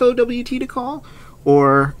it to FOWT to call,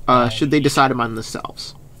 or should they decide among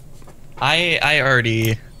themselves? I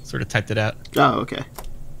already sort of typed it out. Oh, okay.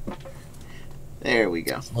 There we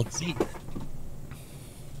go. So let's see.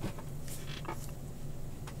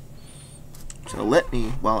 So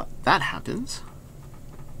while that happens.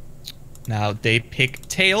 Now they pick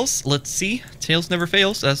Tails. Let's see. Tails never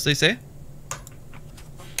fails, as they say.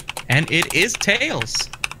 And it is Tails.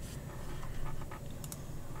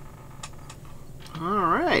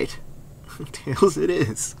 Alright. Tails it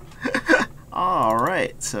is.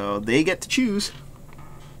 Alright, so they get to choose.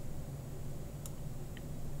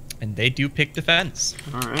 And they do pick defense.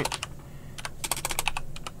 Alright.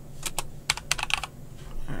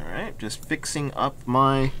 Alright, just fixing up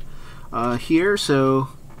my here. So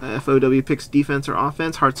FOW picks defense or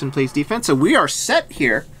offense. Hartson plays defense. So we are set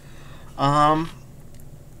here. And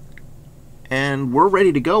we're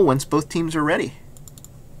ready to go once both teams are ready.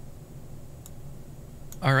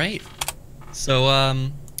 Alright.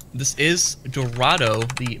 So this is Dorado,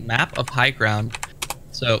 the map of high ground.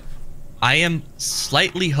 So I am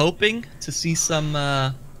slightly hoping to see some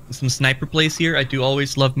sniper plays here. I do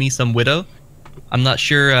always love me some Widow. I'm not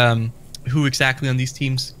sure who exactly on these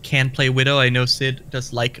teams can play Widow. I know Sid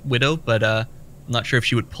does like Widow, but I'm not sure if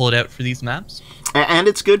she would pull it out for these maps. And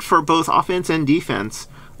it's good for both offense and defense.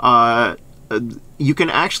 You can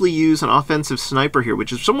actually use an offensive sniper here,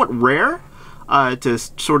 which is somewhat rare to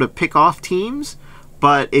sort of pick off teams,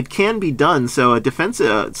 but it can be done. So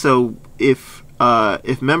so if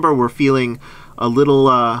Member were feeling a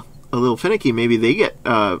little finicky, maybe they get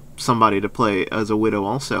somebody to play as a Widow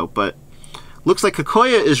also. But looks like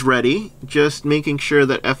Kakoya is ready. Just making sure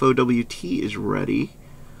that FOWT is ready.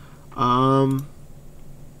 Want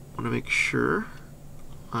to make sure.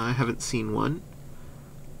 I haven't seen one.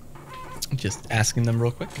 Just asking them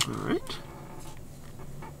real quick. All right.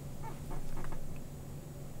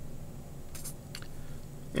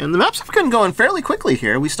 And the maps have been going fairly quickly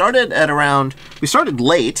here. We started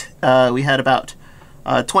late. We had about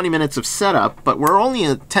 20 minutes of setup, but we're only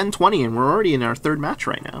at 10:20 and we're already in our 3rd match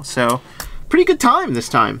right now. So pretty good time this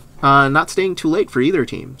time. Not staying too late for either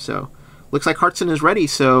team. So looks like Hartson is ready.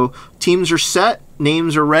 So teams are set,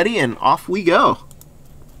 names are ready, and off we go.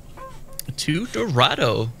 To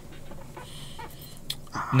Dorado.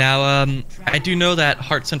 Now, I do know that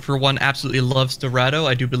Hartson, for one, absolutely loves Dorado.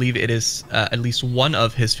 I do believe it is at least one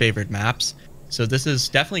of his favorite maps. So this is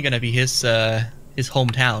definitely going to be his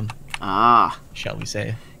hometown. Ah. Shall we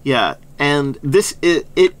say. Yeah, and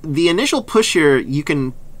the initial push here, you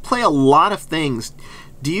can play a lot of things.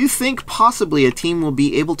 Do you think possibly a team will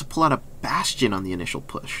be able to pull out a Bastion on the initial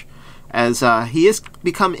push? As he has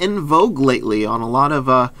become in vogue lately on a lot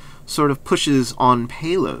of sort of pushes on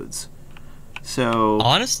payloads. So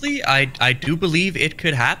honestly, I do believe it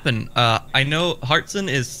could happen. I know Heartson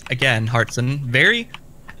is, again,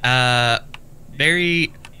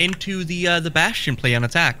 very into the Bastion play on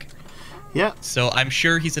attack. yeah, So I'm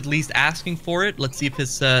sure he's at least asking for it. Let's see if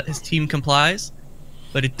his team complies.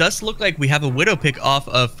 But it does look like we have a Widow pick off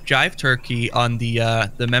of Jive Turkey on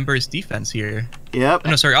the members' defense here. yep. Oh,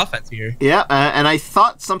 no, sorry, offense here. Yeah, and I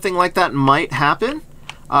thought something like that might happen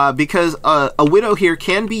because a Widow here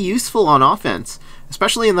can be useful on offense,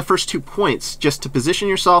 especially in the first 2 points, just to position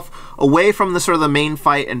yourself away from the sort of the main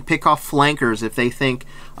fight and pick off flankers if they think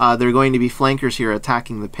they're going to be flankers here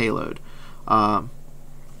attacking the payload.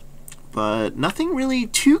 But nothing really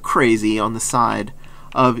too crazy on the side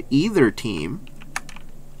of either team.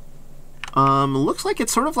 Looks like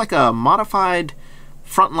it's sort of like a modified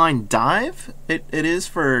frontline dive. It is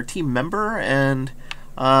for team member, and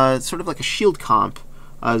sort of like a shield comp.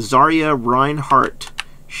 Zarya Reinhardt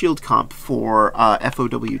shield comp for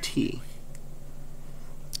FOWT.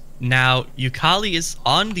 Now, Yukali is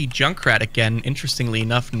on the Junkrat again, interestingly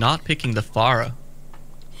enough, not picking the Pharah.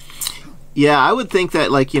 Yeah, I would think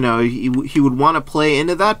that, like, you know, he would want to play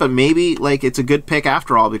into that, but maybe, like, it's a good pick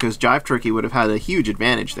after all, because Jive Turkey would have had a huge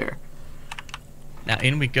advantage there. Now,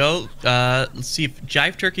 in we go. Let's see if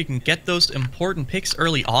Jive Turkey can get those important picks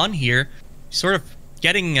early on here. Sort of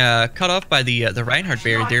getting cut off by the Reinhardt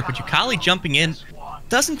barrier there, but Yukali jumping in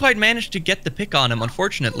doesn't quite manage to get the pick on him,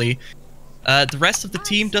 unfortunately. The rest of the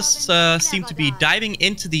team does seem to be diving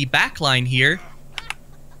into the backline here.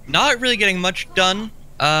 Not really getting much done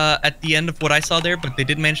at the end of what I saw there, but they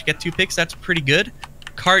did manage to get 2 picks. That's pretty good.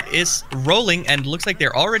 Cart is rolling, and looks like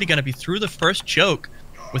they're already going to be through the first choke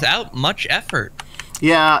without much effort.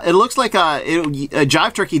 Yeah, it looks like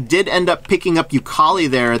Jive Turkey did end up picking up Yukali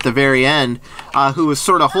there at the very end, who was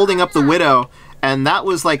sort of holding up the Widow, and that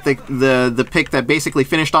was like the pick that basically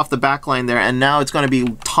finished off the backline there, and now it's going to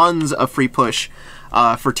be tons of free push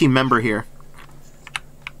for team member here.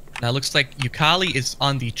 Now it looks like Yukali is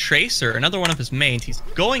on the Tracer, another one of his mains. He's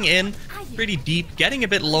going in pretty deep, getting a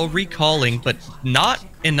bit low, recalling, but not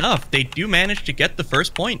enough. They do manage to get the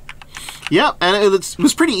first point. Yeah, and it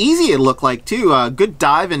was pretty easy, it looked like, too. Good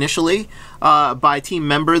dive initially by team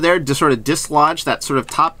member there to sort of dislodge that sort of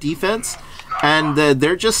top defense. And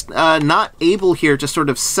they're just not able here to sort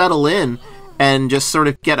of settle in and just sort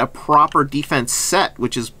of get a proper defense set,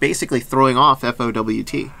 which is basically throwing off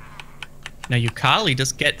FOWT. Now Yukali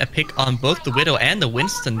does get a pick on both the Widow and the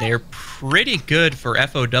Winston there. Pretty good for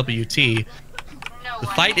FOWT. The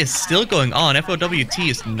fight is still going on. FOWT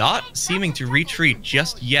is not seeming to retreat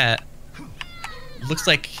just yet. Looks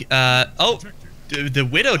like, the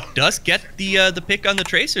Widow does get the pick on the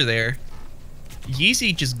Tracer there.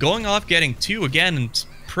 Yeezy just going off getting 2 again, and it's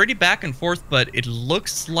pretty back and forth, but it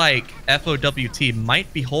looks like FOWT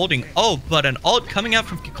might be holding. Oh, but an ult coming out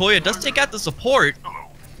from Kikoya does take out the support,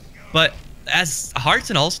 but as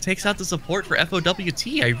Heartson also takes out the support for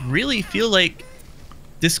FOWT, I really feel like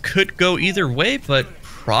this could go either way, but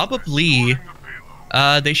probably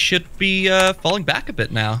they should be falling back a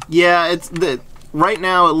bit now. Yeah, right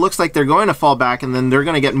now it looks like they're going to fall back, and then they're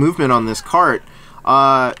going to get movement on this cart.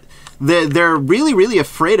 They're really, really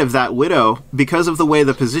afraid of that Widow because of the way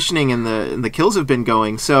the positioning and the kills have been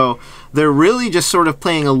going. So they're really just sort of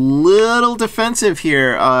playing a little defensive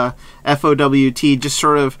here, FOWT, just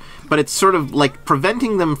sort of, but it's sort of like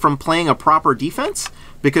preventing them from playing a proper defense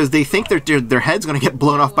because they think their head's going to get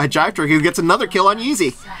blown off by Jive Turkey, who gets another kill on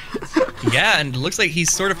Yeezy. Yeah, and it looks like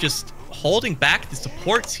he's sort of just holding back the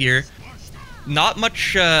supports here. Not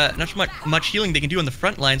much healing they can do on the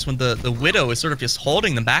front lines when the Widow is sort of just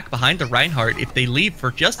holding them back behind the Reinhardt. If they leave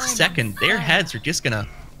for just a second, their heads are just gonna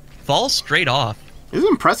fall straight off. This is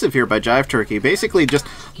impressive here by Jive Turkey. Basically, just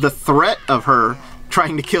the threat of her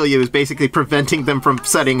trying to kill you is basically preventing them from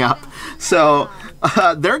setting up. So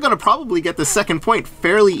they're gonna probably get the second point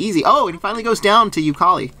fairly easy. Oh, and he finally goes down to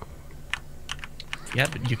Yukali. Yeah,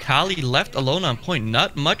 but Yukali left alone on point.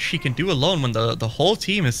 Not much he can do alone when the whole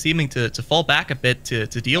team is seeming to fall back a bit to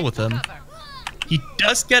deal with him. He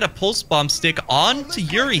does get a pulse bomb stick onto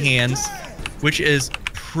Yuri hands, which is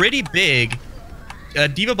pretty big.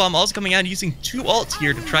 Diva Bomb also coming out using 2 ults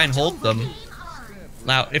here to try and hold them.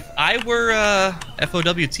 Now, if I were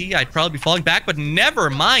FOWT, I'd probably be falling back, but never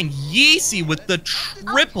mind. Yeezy with the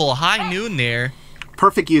triple high noon there.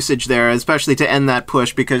 Perfect usage there, especially to end that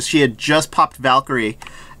push, because she had just popped Valkyrie,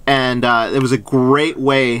 And it was a great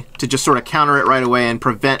way to just sort of counter it right away and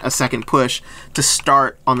prevent a second push to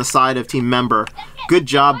start on the side of Team Member. Good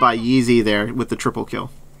job by Yeezy there with the triple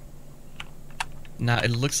kill. Now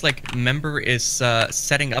it looks like Member is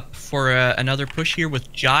setting up for another push here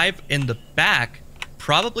with Jive in the back,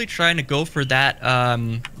 probably trying to go for that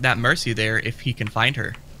that Mercy there if he can find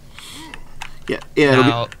her.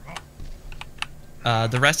 Yeah. Now,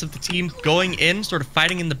 the rest of the team going in, sort of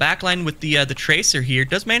fighting in the back line with the Tracer here,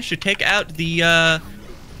 does manage to take out the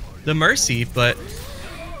Mercy, but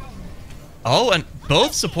and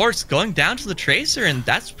both supports going down to the Tracer, and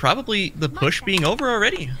that's probably the push being over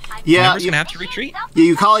already. Yeah, Member's gonna have to retreat.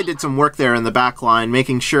 Yeah, Yukali did some work there in the back line,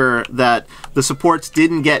 making sure that the supports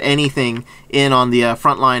didn't get anything in on the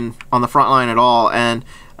front line at all, and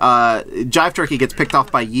Jive Turkey gets picked off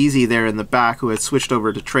by Yeezy there in the back, who had switched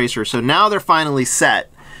over to Tracer. So now they're finally set,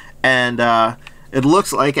 and it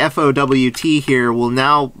looks like FOWT here will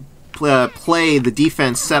now play the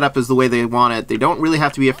defense set up as the way they want it. They don't really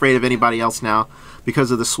have to be afraid of anybody else now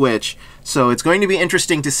because of the switch. So it's going to be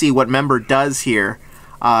interesting to see what Member does here.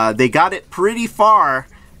 They got it pretty far,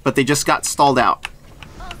 but they just got stalled out.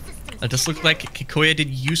 It just looked like Kikoya did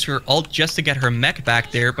use her ult just to get her mech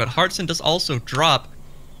back there, but Hardson does also drop.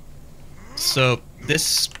 So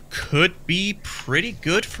this could be pretty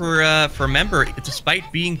good for Member,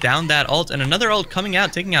 despite being down that ult. And another ult coming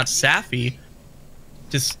out, taking out Safi.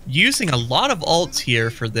 Just using a lot of ults here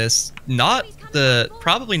for this.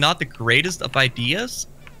 Probably not the greatest of ideas,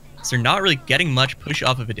 so they're not really getting much push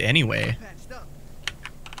off of it anyway.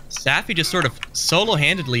 Safi just sort of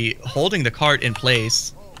solo-handedly holding the cart in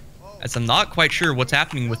place, as I'm not quite sure what's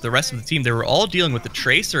happening with the rest of the team. They were all dealing with the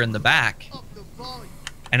Tracer in the back.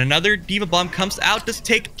 And another Diva Bomb comes out to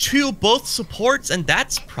take both supports, and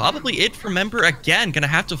that's probably it for Member again. Gonna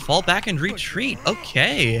have to fall back and retreat.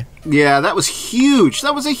 Okay. Yeah, that was huge.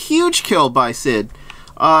 That was a huge kill by Sid.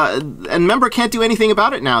 And Member can't do anything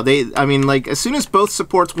about it now. I mean, like, as soon as both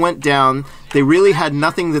supports went down, they really had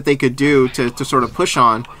nothing that they could do to sort of push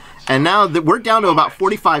on. And now we're down to about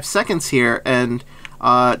 45 seconds here, and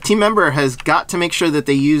Team Member has got to make sure that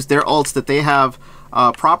they use their ults that they have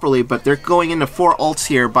properly, but they're going into 4 ults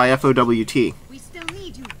here by FOWT.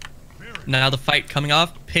 Now the fight coming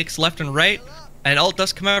off, picks left and right, and ult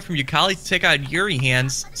does come out from Yukali to take out Yuri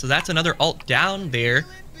Hands, so that's another ult down there.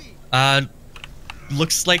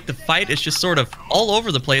 Looks like the fight is just sort of all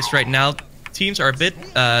over the place right now. Teams are a bit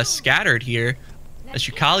scattered here, as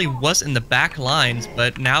Yukali was in the back lines,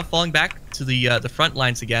 but now falling back to the front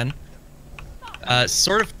lines again.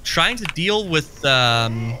 Sort of trying to deal with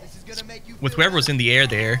whoever was in the air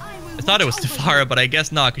there. I thought it was Tefara, but I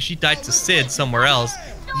guess not, because she died to Sid somewhere else.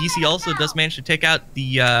 Yeezy also does manage to take out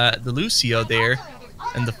the Lucio there,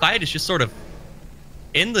 and the fight is just sort of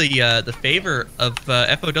in the favor of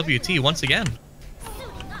FOWT once again.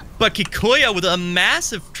 But Kikoya with a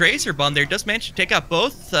massive Tracer bomb there does manage to take out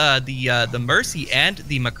both the Mercy and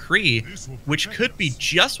the McCree, which could be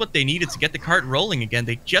just what they needed to get the cart rolling again.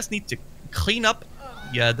 They just need to clean up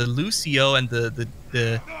the Lucio and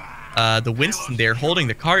the Winston there holding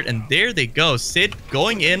the cart, and there they go. Sid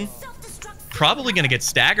going in, probably going to get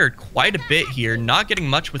staggered quite a bit here, not getting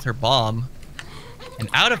much with her bomb. And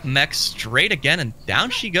out of mech straight again, and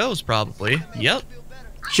down she goes probably. Yep.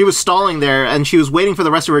 She was stalling there, and she was waiting for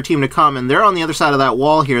the rest of her team to come, and they're on the other side of that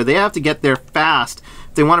wall here. They have to get there fast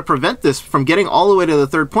if they want to prevent this from getting all the way to the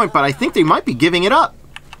 3rd point, but I think they might be giving it up.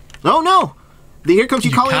 Oh no! Here comes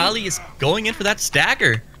Yukali. Yukali is going in for that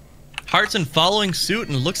stagger. Hardson following suit,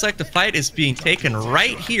 and looks like the fight is being taken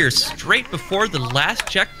right here, straight before the last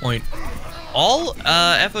checkpoint. All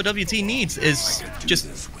FOWT needs is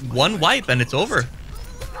just one wipe, and it's over.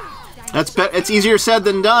 It's easier said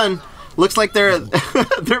than done. Looks like they're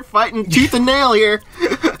they're fighting tooth and nail here.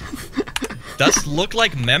 Does look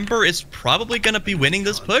like Member is probably gonna be winning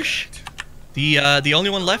this push. The only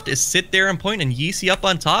one left is Sit there on point and Yeezy up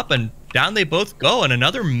on top, and down they both go. And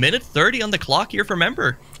another minute 30 on the clock here for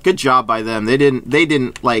Member. Good job by them. They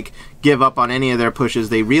didn't like give up on any of their pushes.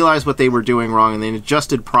 They realized what they were doing wrong, and they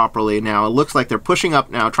adjusted properly. Now it looks like they're pushing up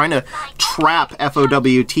now, trying to trap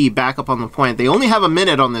FOWT back up on the point. They only have a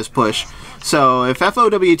minute on this push, so if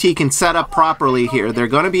FOWT can set up properly here, they're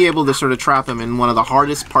going to be able to sort of trap them in one of the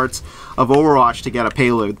hardest parts of Overwatch to get a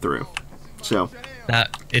payload through. So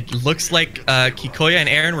it looks like Kikoya and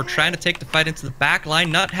Aaron were trying to take the fight into the back line,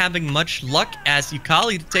 not having much luck as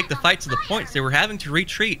Yukali to take the fight to the points. They were having to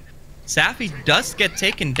retreat. Safi does get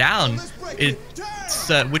taken down,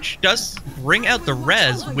 which does bring out the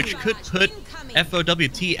res, which could put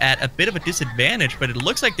FOWT at a bit of a disadvantage, but it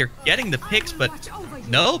looks like they're getting the picks, but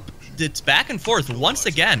nope. it's back and forth once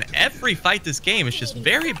again. Every fight this game is just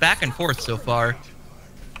very back and forth so far.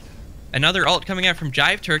 Another ult coming out from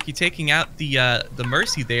Jive Turkey, taking out the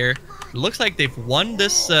Mercy there. It looks like they've won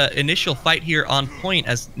this initial fight here on point,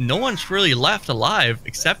 as no one's really left alive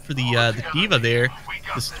except for the D.Va there,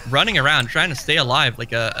 just running around trying to stay alive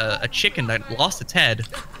like a chicken that lost its head.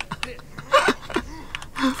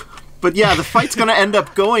 But yeah, the fight's going to end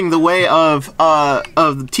up going the way of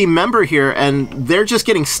the team member here, and they're just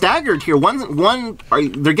getting staggered here.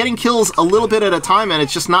 They're getting kills a little bit at a time, and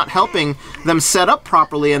it's just not helping them set up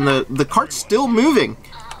properly, and the cart's still moving.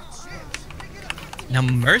 Now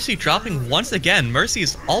Mercy dropping once again. Mercy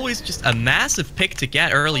is always just a massive pick to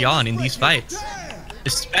get early on in these fights,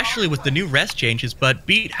 especially with the new rest changes, but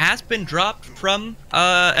Beat has been dropped from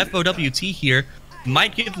FOWT here.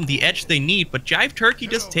 Might give them the edge they need, but Jive Turkey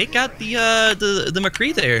does take out the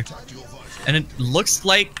McCree there, and it looks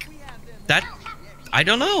like that. I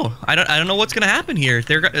don't know. I don't know what's gonna happen here.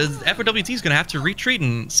 FOWT is gonna have to retreat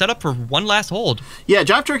and set up for one last hold. Yeah,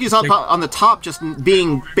 Jive Turkey's on the top, just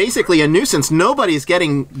being basically a nuisance. Nobody's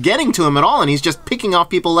getting to him at all, and he's just picking off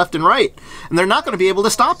people left and right, and they're not going to be able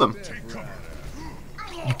to stop him.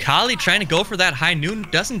 Yukali trying to go for that high noon,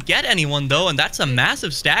 doesn't get anyone though, and that's a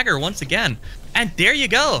massive stagger once again. And there you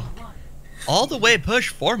go. All the way push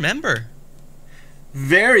for Member.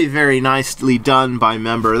 Very, very nicely done by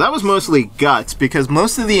Member. That was mostly guts, because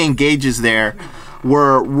most of the engages there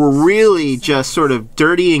were really just sort of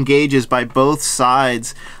dirty engages by both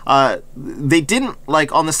sides. They didn't,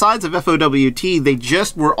 like, on the sides of FOWT, they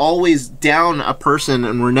just were always down a person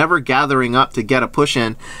and were never gathering up to get a push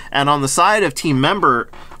in. And on the side of Team Member,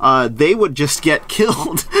 they would just get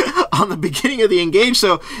killed on the beginning of the engage,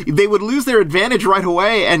 so they would lose their advantage right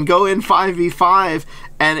away and go in 5v5,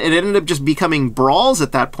 and it ended up just becoming brawls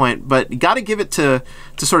at that point. But you got to give it to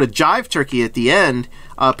sort of Jive Turkey at the end,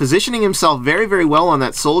 positioning himself very, very well on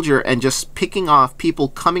that soldier and just picking off people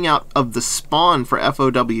coming out of the spawn for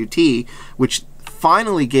FOWT, which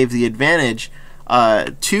finally gave the advantage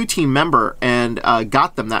to Team Member and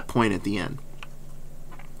got them that point at the end.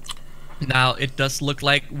 Now, it does look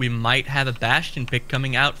like we might have a Bastion pick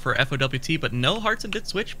coming out for FOWT, but no Hearts and did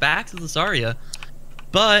switch back to the Zarya.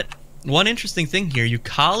 But one interesting thing here,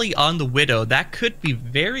 Yukali on the Widow, that could be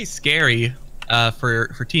very scary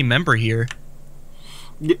for Team Member here.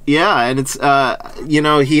 Yeah, and it's, you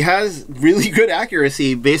know, he has really good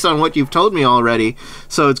accuracy based on what you've told me already.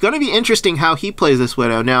 So it's going to be interesting how he plays this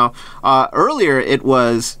Widow. Now, earlier it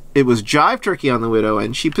was Jive Turkey on the Widow,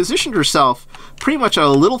 and she positioned herself pretty much a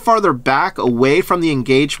little farther back away from the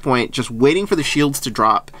engage point, just waiting for the shields to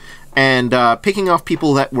drop and picking off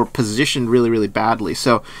people that were positioned really, really badly.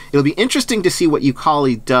 So it'll be interesting to see what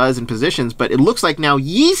Yukali does in positions, but it looks like now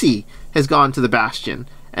Yeezy has gone to the Bastion,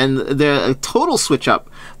 and the total switch up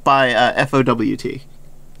by FOWT.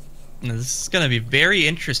 Now, this is going to be very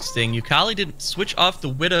interesting. Yukali didn't switch off the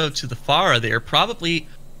Widow to the Pharah there, probably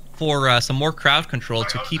for some more crowd control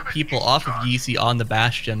to keep people off of Yeezy on the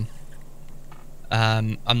Bastion.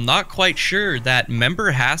 I'm not quite sure that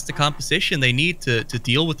Member has the composition they need to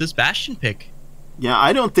deal with this Bastion pick. Yeah,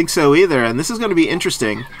 I don't think so either, and this is going to be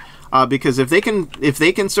interesting because if they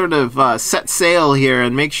can sort of set sail here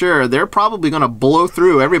and make sure, they're probably going to blow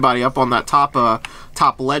through everybody up on that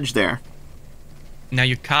top ledge there. Now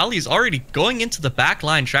Yukali's already going into the back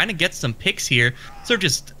line, trying to get some picks here. So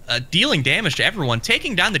just dealing damage to everyone,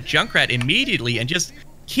 taking down the Junkrat immediately, and just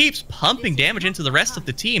keeps pumping damage into the rest of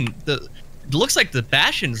the team. It looks like the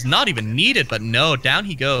Bastion's not even needed, but no, down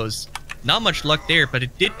he goes. Not much luck there, but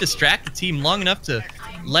it did distract the team long enough to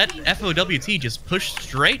let FOWT just push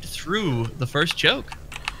straight through the first choke.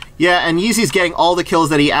 Yeah, and Yeezy's getting all the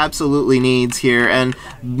kills that he absolutely needs here, and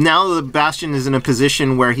now the Bastion is in a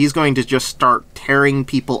position where he's going to just start tearing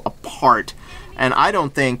people apart. And I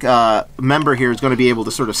don't think Member here is going to be able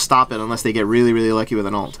to sort of stop it unless they get really, really lucky with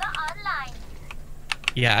an ult.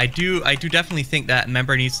 Yeah, I do definitely think that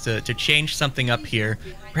Member needs to change something up here.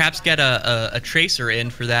 Perhaps get a Tracer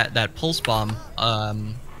in for that Pulse Bomb,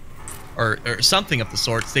 or something of the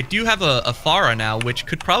sorts. They do have a Pharah now, which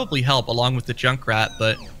could probably help along with the Junkrat,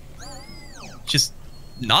 but just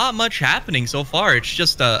not much happening so far. It's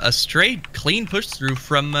just a straight, clean push through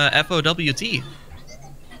from FOWT.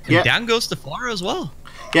 And yeah. Down goes the Pharah as well.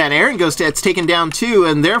 Yeah, and Aaron it's taken down too,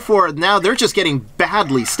 and therefore now they're just getting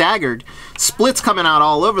badly staggered. Splits coming out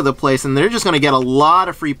all over the place, and they're just going to get a lot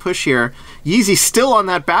of free push here. Yeezy still on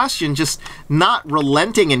that Bastion, just not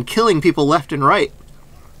relenting and killing people left and right.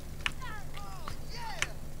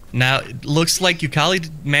 Now, it looks like Yukali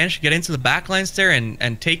managed to get into the backlines there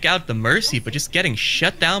and take out the Mercy, but just getting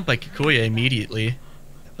shut down by Kikuya immediately.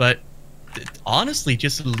 But honestly,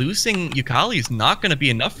 just losing Yukali is not going to be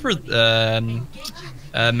enough for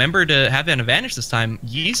Member to have an advantage this time.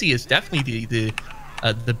 Yeezy is definitely the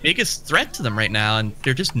biggest threat to them right now, and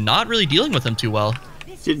they're just not really dealing with them too well.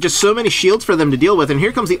 Just so many shields for them to deal with, and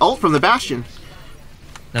here comes the ult from the Bastion.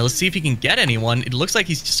 Now let's see if he can get anyone. It looks like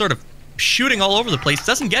he's just sort of shooting all over the place.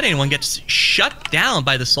 Doesn't get anyone. Gets shut down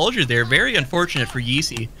by the soldier there. Very unfortunate for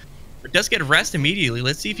Yeezy. But does get rest immediately.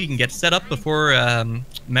 Let's see if he can get set up before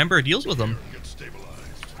Member deals with him.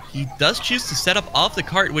 He does choose to set up off the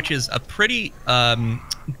cart, which is a pretty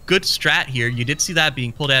good strat here. You did see that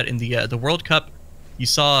being pulled out in the World Cup. You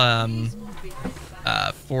saw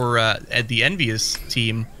for the Envious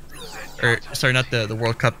team, or sorry, not the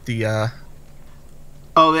World Cup.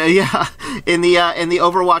 Oh yeah, in the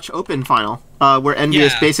Overwatch Open final, where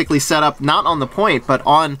Envious basically set up not on the point, but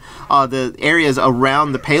on the areas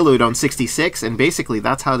around the payload on 66, and basically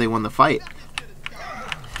that's how they won the fight.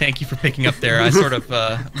 Thank you for picking up there. I sort of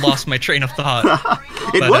lost my train of thought.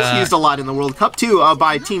 It was used a lot in the World Cup too,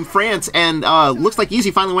 by Team France, and looks like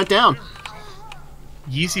Yeezy finally went down.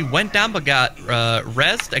 Yeezy went down, but got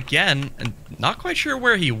rezzed again, and not quite sure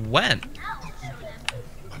where he went.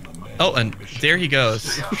 Oh, and there he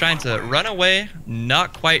goes, trying to run away,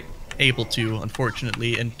 not quite able to,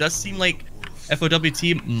 unfortunately, and does seem like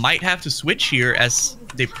FOWT might have to switch here, as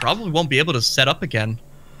they probably won't be able to set up again.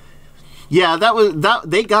 Yeah,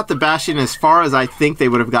 they got the Bastion as far as I think they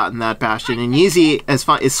would have gotten that Bastion, and Yeezy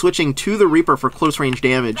is switching to the Reaper for close range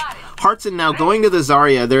damage. Heartson now going to the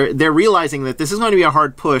Zarya. They're realizing that this is going to be a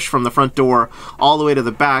hard push from the front door all the way to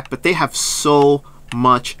the back, but they have so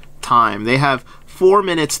much time. They have 4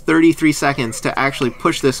 minutes 33 seconds to actually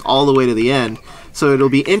push this all the way to the end, so it'll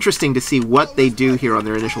be interesting to see what they do here on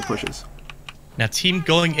their initial pushes. Now team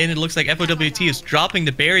going in, it looks like FOWT is dropping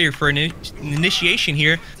the barrier for an initiation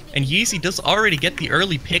here, and Yeezy does already get the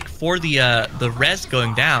early pick for the res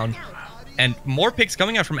going down, and more picks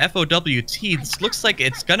coming out from FOWT. This looks like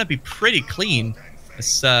it's gonna be pretty clean.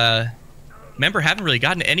 This Member haven't really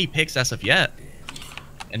gotten any picks as of yet,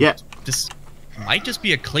 and yeah, this might just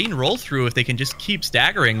be a clean roll through if they can just keep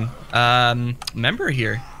staggering Member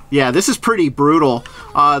here. Yeah, this is pretty brutal.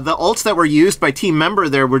 The ults that were used by Team Member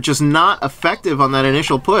there were just not effective on that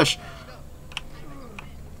initial push.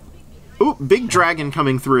 Ooh, big dragon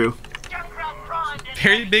coming through.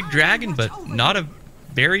 Very big dragon, but not a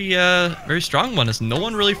very very strong one, as no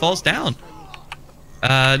one really falls down.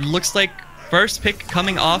 Looks like first pick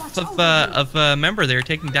coming off of Member there,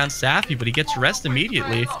 taking down Safi, but he gets rest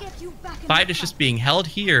immediately. Fight is just being held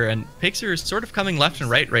here, and picks are sort of coming left and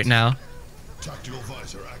right now. Tactical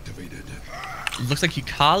visor activated. Looks like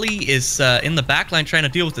Yukali is in the backline trying to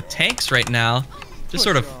deal with the tanks right now. Just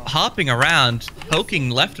sort of hopping around, poking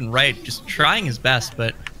left and right, just trying his best,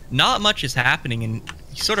 but not much is happening, and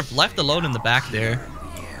he's sort of left alone in the back there.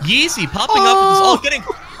 Yeezy popping up with this ult, getting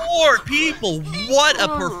 4 people. What a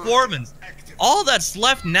performance. All that's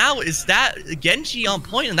left now is that Genji on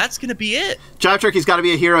point, and that's going to be it. Jive Turkey's got to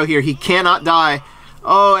be a hero here. He cannot die.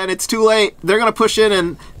 Oh, and it's too late. They're going to push in,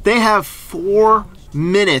 and they have 4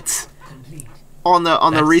 minutes on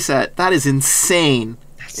the reset. That is insane.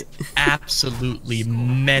 That's absolutely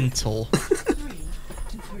mental.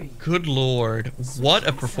 Good lord. What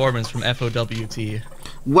a performance from FOWT.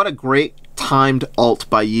 What a great timed ult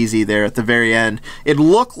by Yeezy there at the very end. It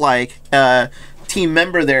looked like Team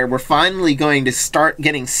Member there were finally going to start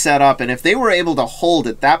getting set up, and if they were able to hold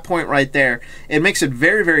at that point right there, it makes it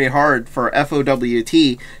very, very hard for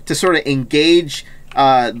FOWT to sort of engage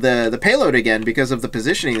the payload again because of the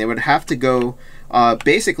positioning. They would have to go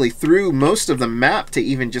basically through most of the map to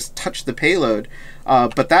even just touch the payload,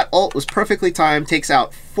 but that ult was perfectly timed, takes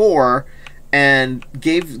out 4, and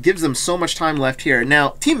gives them so much time left here. Now,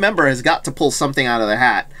 Team Member has got to pull something out of the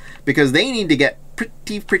hat, because they need to get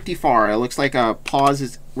pretty far. It looks like a pause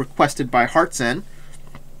is requested by Heartson.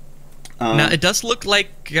 Now, it does look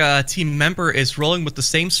like Team Member is rolling with the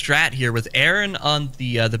same strat here, with Aaron on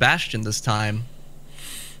the Bastion this time.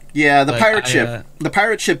 Yeah, the pirate ship. The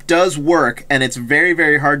pirate ship does work, and it's very,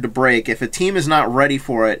 very hard to break. If a team is not ready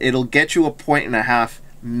for it, it'll get you a 1.5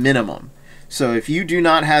 minimum. So if you do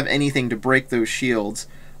not have anything to break those shields,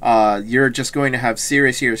 you're just going to have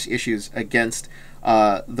serious issues against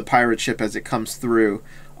the pirate ship as it comes through.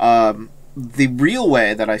 The real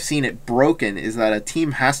way that I've seen it broken is that a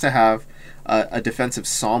team has to have a defensive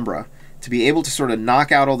Sombra to be able to sort of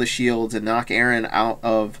knock out all the shields and knock Aaron out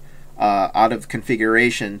of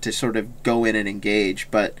configuration to sort of go in and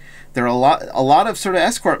engage. But there are a lot of sort of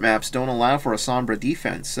escort maps don't allow for a Sombra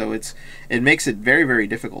defense, so it makes it very, very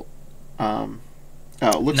difficult.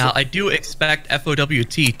 Oh, looks Now, like, I do expect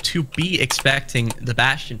FOWT to be expecting the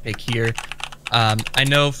Bastion pick here. I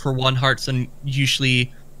know for one, Heartson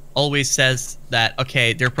usually always says that,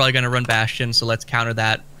 okay, they're probably going to run Bastion, so let's counter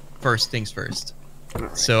that first things first.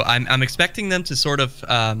 So I'm expecting them to sort of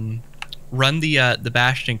run the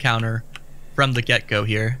Bastion counter from the get-go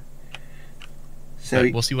here. so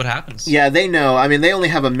But we'll see what happens. yeah, they know. I mean, they only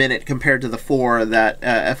have a minute compared to the 4 that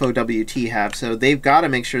FOWT have, so they've got to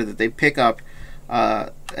make sure that they pick up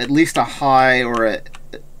at least a high or a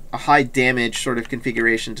high damage sort of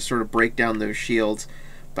configuration to sort of break down those shields.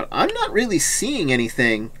 But I'm not really seeing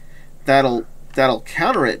anything that'll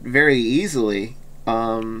counter it very easily.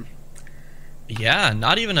 Yeah,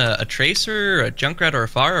 not even a Tracer, a Junkrat, or a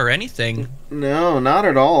Pharah or anything. No, not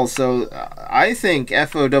at all. So I think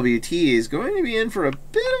FOWT is going to be in for a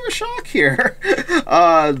bit of a shock here.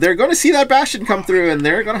 They're going to see that Bastion come through, and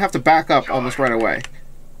they're going to have to back up almost right away.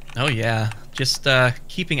 Oh yeah, just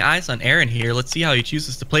keeping eyes on Aaron here. Let's see how he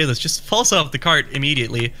chooses to play this. Just falls off the cart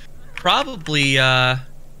immediately. Probably, no,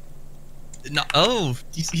 oh,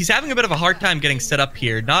 he's having a bit of a hard time getting set up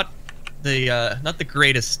here. Not the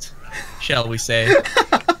greatest, shall we say.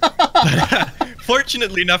 But,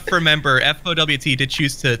 fortunately enough for Member, FOWT did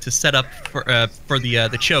choose to set up for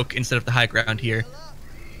the choke instead of the high ground here.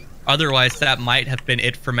 Otherwise, that might have been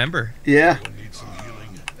it for Member. Yeah.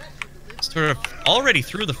 Sort of already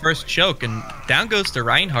through the first choke, and down goes to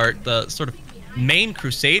Reinhardt, the sort of main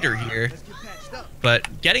crusader here.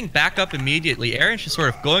 But getting back up immediately, Aaron's just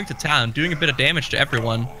sort of going to town, doing a bit of damage to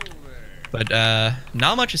everyone. But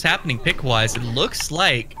not much is happening pick-wise. It looks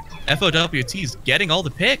like FOWT is getting all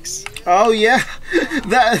the picks. Oh yeah,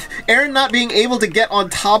 that Aaron not being able to get on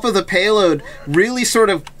top of the payload really sort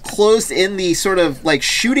of closed in the sort of like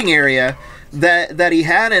shooting area that he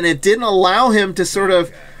had, and it didn't allow him to sort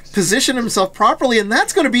of position himself properly, and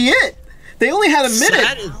that's going to be it. They only had a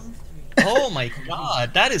minute. Oh my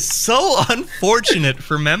god, that is so unfortunate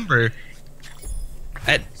for Member.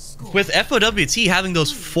 With FOWT having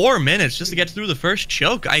those 4 minutes just to get through the first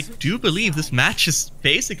choke, I do believe this match is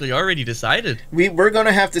basically already decided. We're going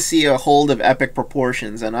to have to see a hold of epic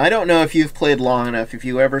proportions, and I don't know if you've played long enough, if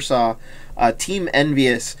you ever saw Team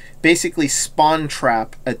Envious basically spawn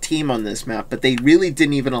trap a team on this map, but they really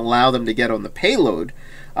didn't even allow them to get on the payload.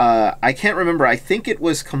 I can't remember, I think it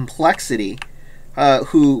was Complexity,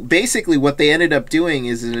 who basically what they ended up doing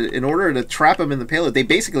is in order to trap them in the payload, they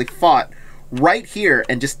basically fought right here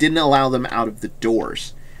and just didn't allow them out of the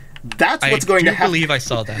doors. That's what's going to happen. I believe I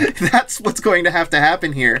saw that. That's what's going to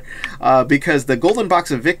happen here, because the golden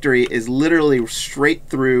box of victory is literally straight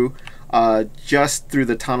through, just through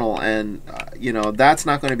the tunnel, and you know, that's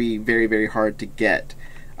not going to be very, very hard to get,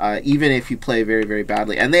 even if you play very, very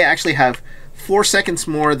badly. And they actually have 4 seconds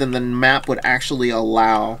more than the map would actually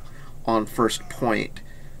allow on first point.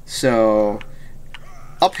 So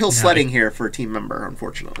uphill sledding here for Team Member,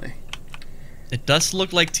 unfortunately. It does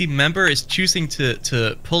look like Team Member is choosing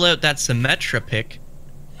to pull out that Symmetra pick,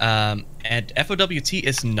 and FOWT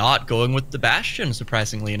is not going with the Bastion,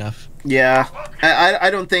 surprisingly enough. Yeah, I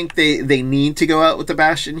don't think they need to go out with the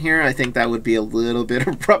Bastion here. I think that would be a little bit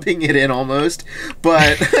of rubbing it in almost,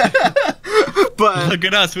 but but look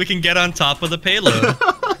at us, we can get on top of the payload.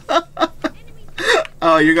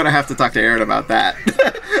 Oh, you're gonna have to talk to Aaron about that.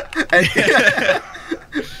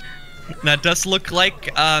 Now, it does look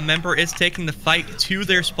like Member is taking the fight to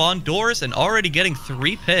their spawn doors and already getting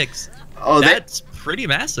 3 picks. Oh, that's pretty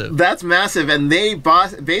massive. That's massive, and they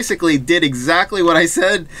basically did exactly what I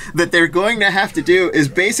said that they're going to have to do, is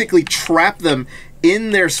basically trap them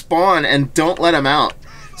in their spawn and don't let them out.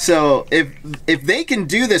 So if they can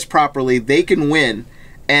do this properly, they can win.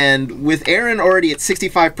 And with Aaron already at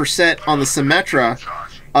 65% on the Symmetra,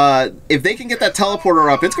 if they can get that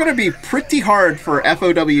teleporter up, it's going to be pretty hard for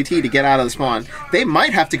FOWT to get out of the spawn. They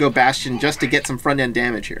might have to go Bastion just to get some front-end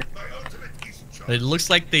damage here. It looks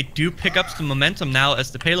like they do pick up some momentum now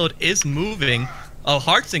as the payload is moving. Oh,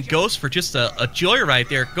 Heartson goes for just a joyride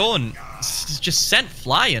there, going just sent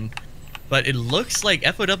flying. But it looks like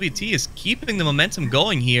FOWT is keeping the momentum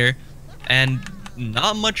going here, and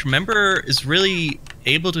not much Member is really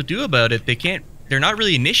able to do about it. They're not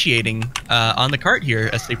really initiating on the cart here,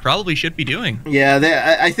 as they probably should be doing.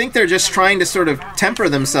 Yeah, I think they're just trying to sort of temper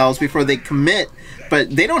themselves before they commit, but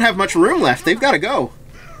they don't have much room left. They've got to go.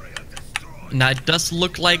 Now, it does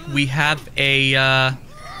look like we have a, I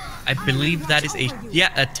believe that is a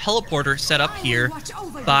teleporter set up here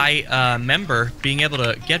by Member, being able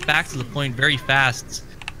to get back to the point very fast.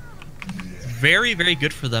 Very, very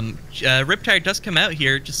good for them. Riptide does come out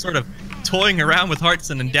here, just sort of toying around with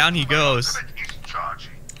Heartson, and down he goes.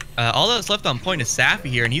 All that's left on point is Safi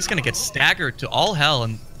here, and he's going to get staggered to all hell,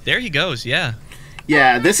 and there he goes, yeah.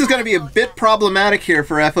 Yeah, this is going to be a bit problematic here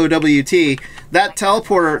for FOWT. That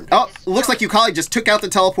teleporter... Oh, looks like Yukali just took out the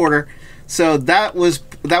teleporter. So that was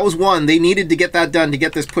one. They needed to get that done to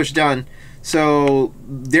get this push done. So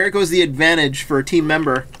there goes the advantage for a team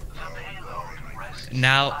member.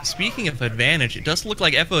 Now, speaking of advantage, it does look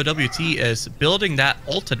like FOWT is building that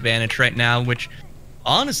ult advantage right now, which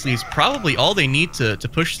honestly is probably all they need to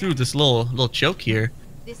push through this little choke here.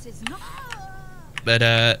 This is not. But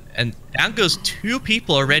and down goes 2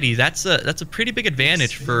 people already. That's a pretty big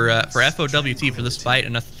advantage for FOWT for this fight,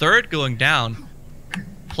 and a third going down.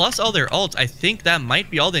 Plus all their ults, I think that might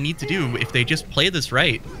be all they need to do if they just play this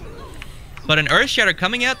right. But an Earthshatter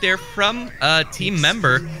coming out there from a team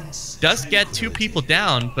member does get 2 people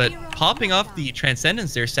down, but popping off the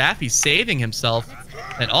Transcendence there, Safi saving himself.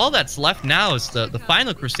 And all that's left now is the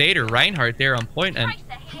final Crusader, Reinhardt, there on point, and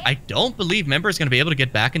I don't believe Member is going to be able to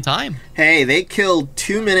get back in time. Hey, they killed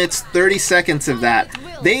 2 minutes, 30 seconds of that.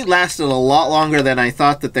 They lasted a lot longer than I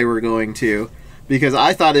thought that they were going to, because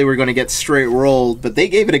I thought they were going to get straight rolled, but they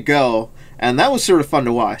gave it a go, and that was sort of fun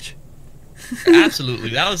to watch. Absolutely,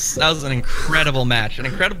 that was an incredible match, an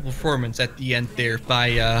incredible performance at the end there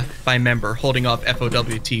by Member holding off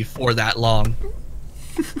FOWT for that long.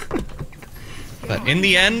 But in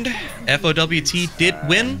the end, FOWT did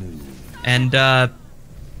win, and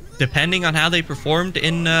depending on how they performed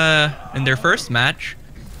in their first match,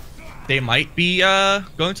 they might be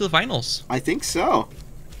going to the finals. I think so.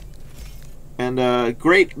 And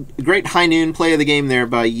great high noon play of the game there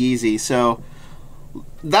by Yeezy. So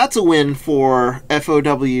that's a win for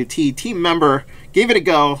FOWT. Team member gave it a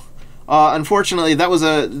go. Unfortunately, that was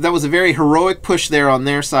a very heroic push there on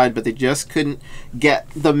their side, but they just couldn't get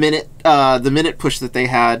the minute push that they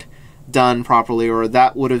had done properly, or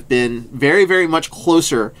that would have been very, very much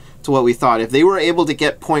closer to what we thought. If they were able to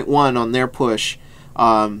get 0.1 on their push,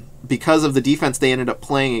 because of the defense they ended up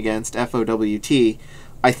playing against FOWT,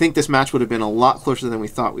 I think this match would have been a lot closer than we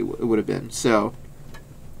thought it would have been. So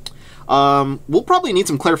we'll probably need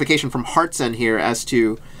some clarification from Heartsend here as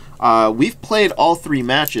to we've played all 3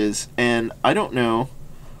 matches, and I don't know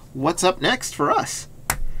what's up next for us.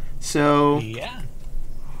 So yeah,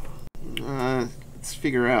 let's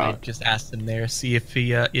figure out. I just asked him there, see if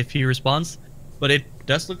he responds. But it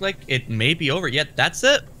does look like it may be over. Yet that's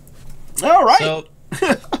it. All right. So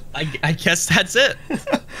I guess that's it.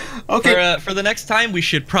 Okay. For the next time, we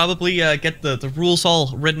should probably get the rules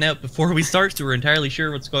all written out before we start, so we're entirely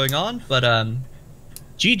sure what's going on. But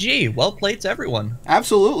GG, well played to everyone.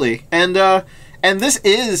 Absolutely. And this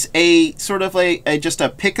is a sort of just a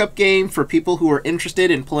pickup game for people who are interested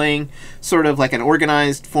in playing sort of like an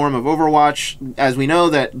organized form of Overwatch. As we know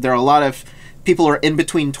that there are a lot of people are in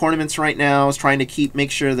between tournaments right now, is trying to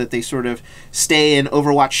make sure that they sort of stay in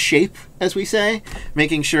Overwatch shape, as we say,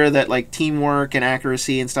 making sure that like teamwork and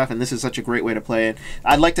accuracy and stuff, and this is such a great way to play it.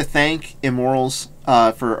 I'd like to thank Immorals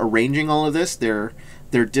for arranging all of this. Their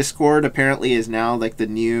Discord apparently is now like the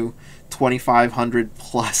new 2,500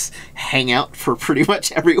 plus hangout for pretty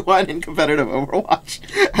much everyone in competitive Overwatch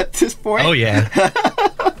at this point. Oh yeah.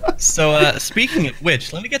 So speaking of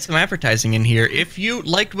which, let me get some advertising in here. If you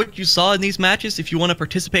liked what you saw in these matches, if you want to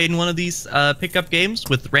participate in one of these pickup games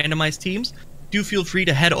with randomized teams, do feel free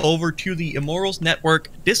to head over to the Immorals Network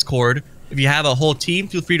Discord. If you have a whole team,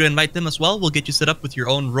 feel free to invite them as well. We'll get you set up with your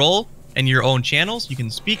own role and your own channels. You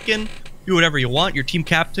can speak in, do whatever you want. Your team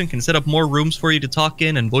captain can set up more rooms for you to talk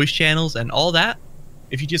in and voice channels and all that.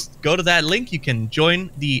 If you just go to that link, you can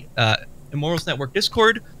join the Immorals Network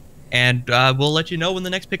Discord, and we'll let you know when the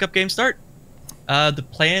next pickup games start. The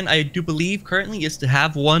plan, I do believe, currently is to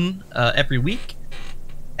have one every week,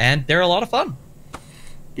 and they're a lot of fun.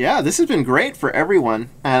 Yeah, this has been great for everyone,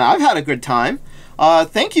 and I've had a good time.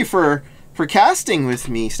 Thank you for casting with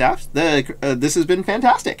me, Staff. This has been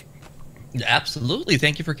fantastic. Absolutely.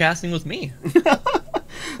 Thank you for casting with me.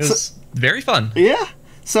 It was very fun. Yeah.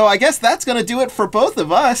 So I guess that's going to do it for both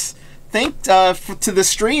of us. To the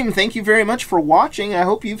stream, thank you very much for watching. I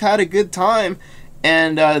hope you've had a good time.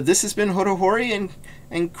 And this has been Hotohori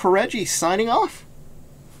and Koreji signing off.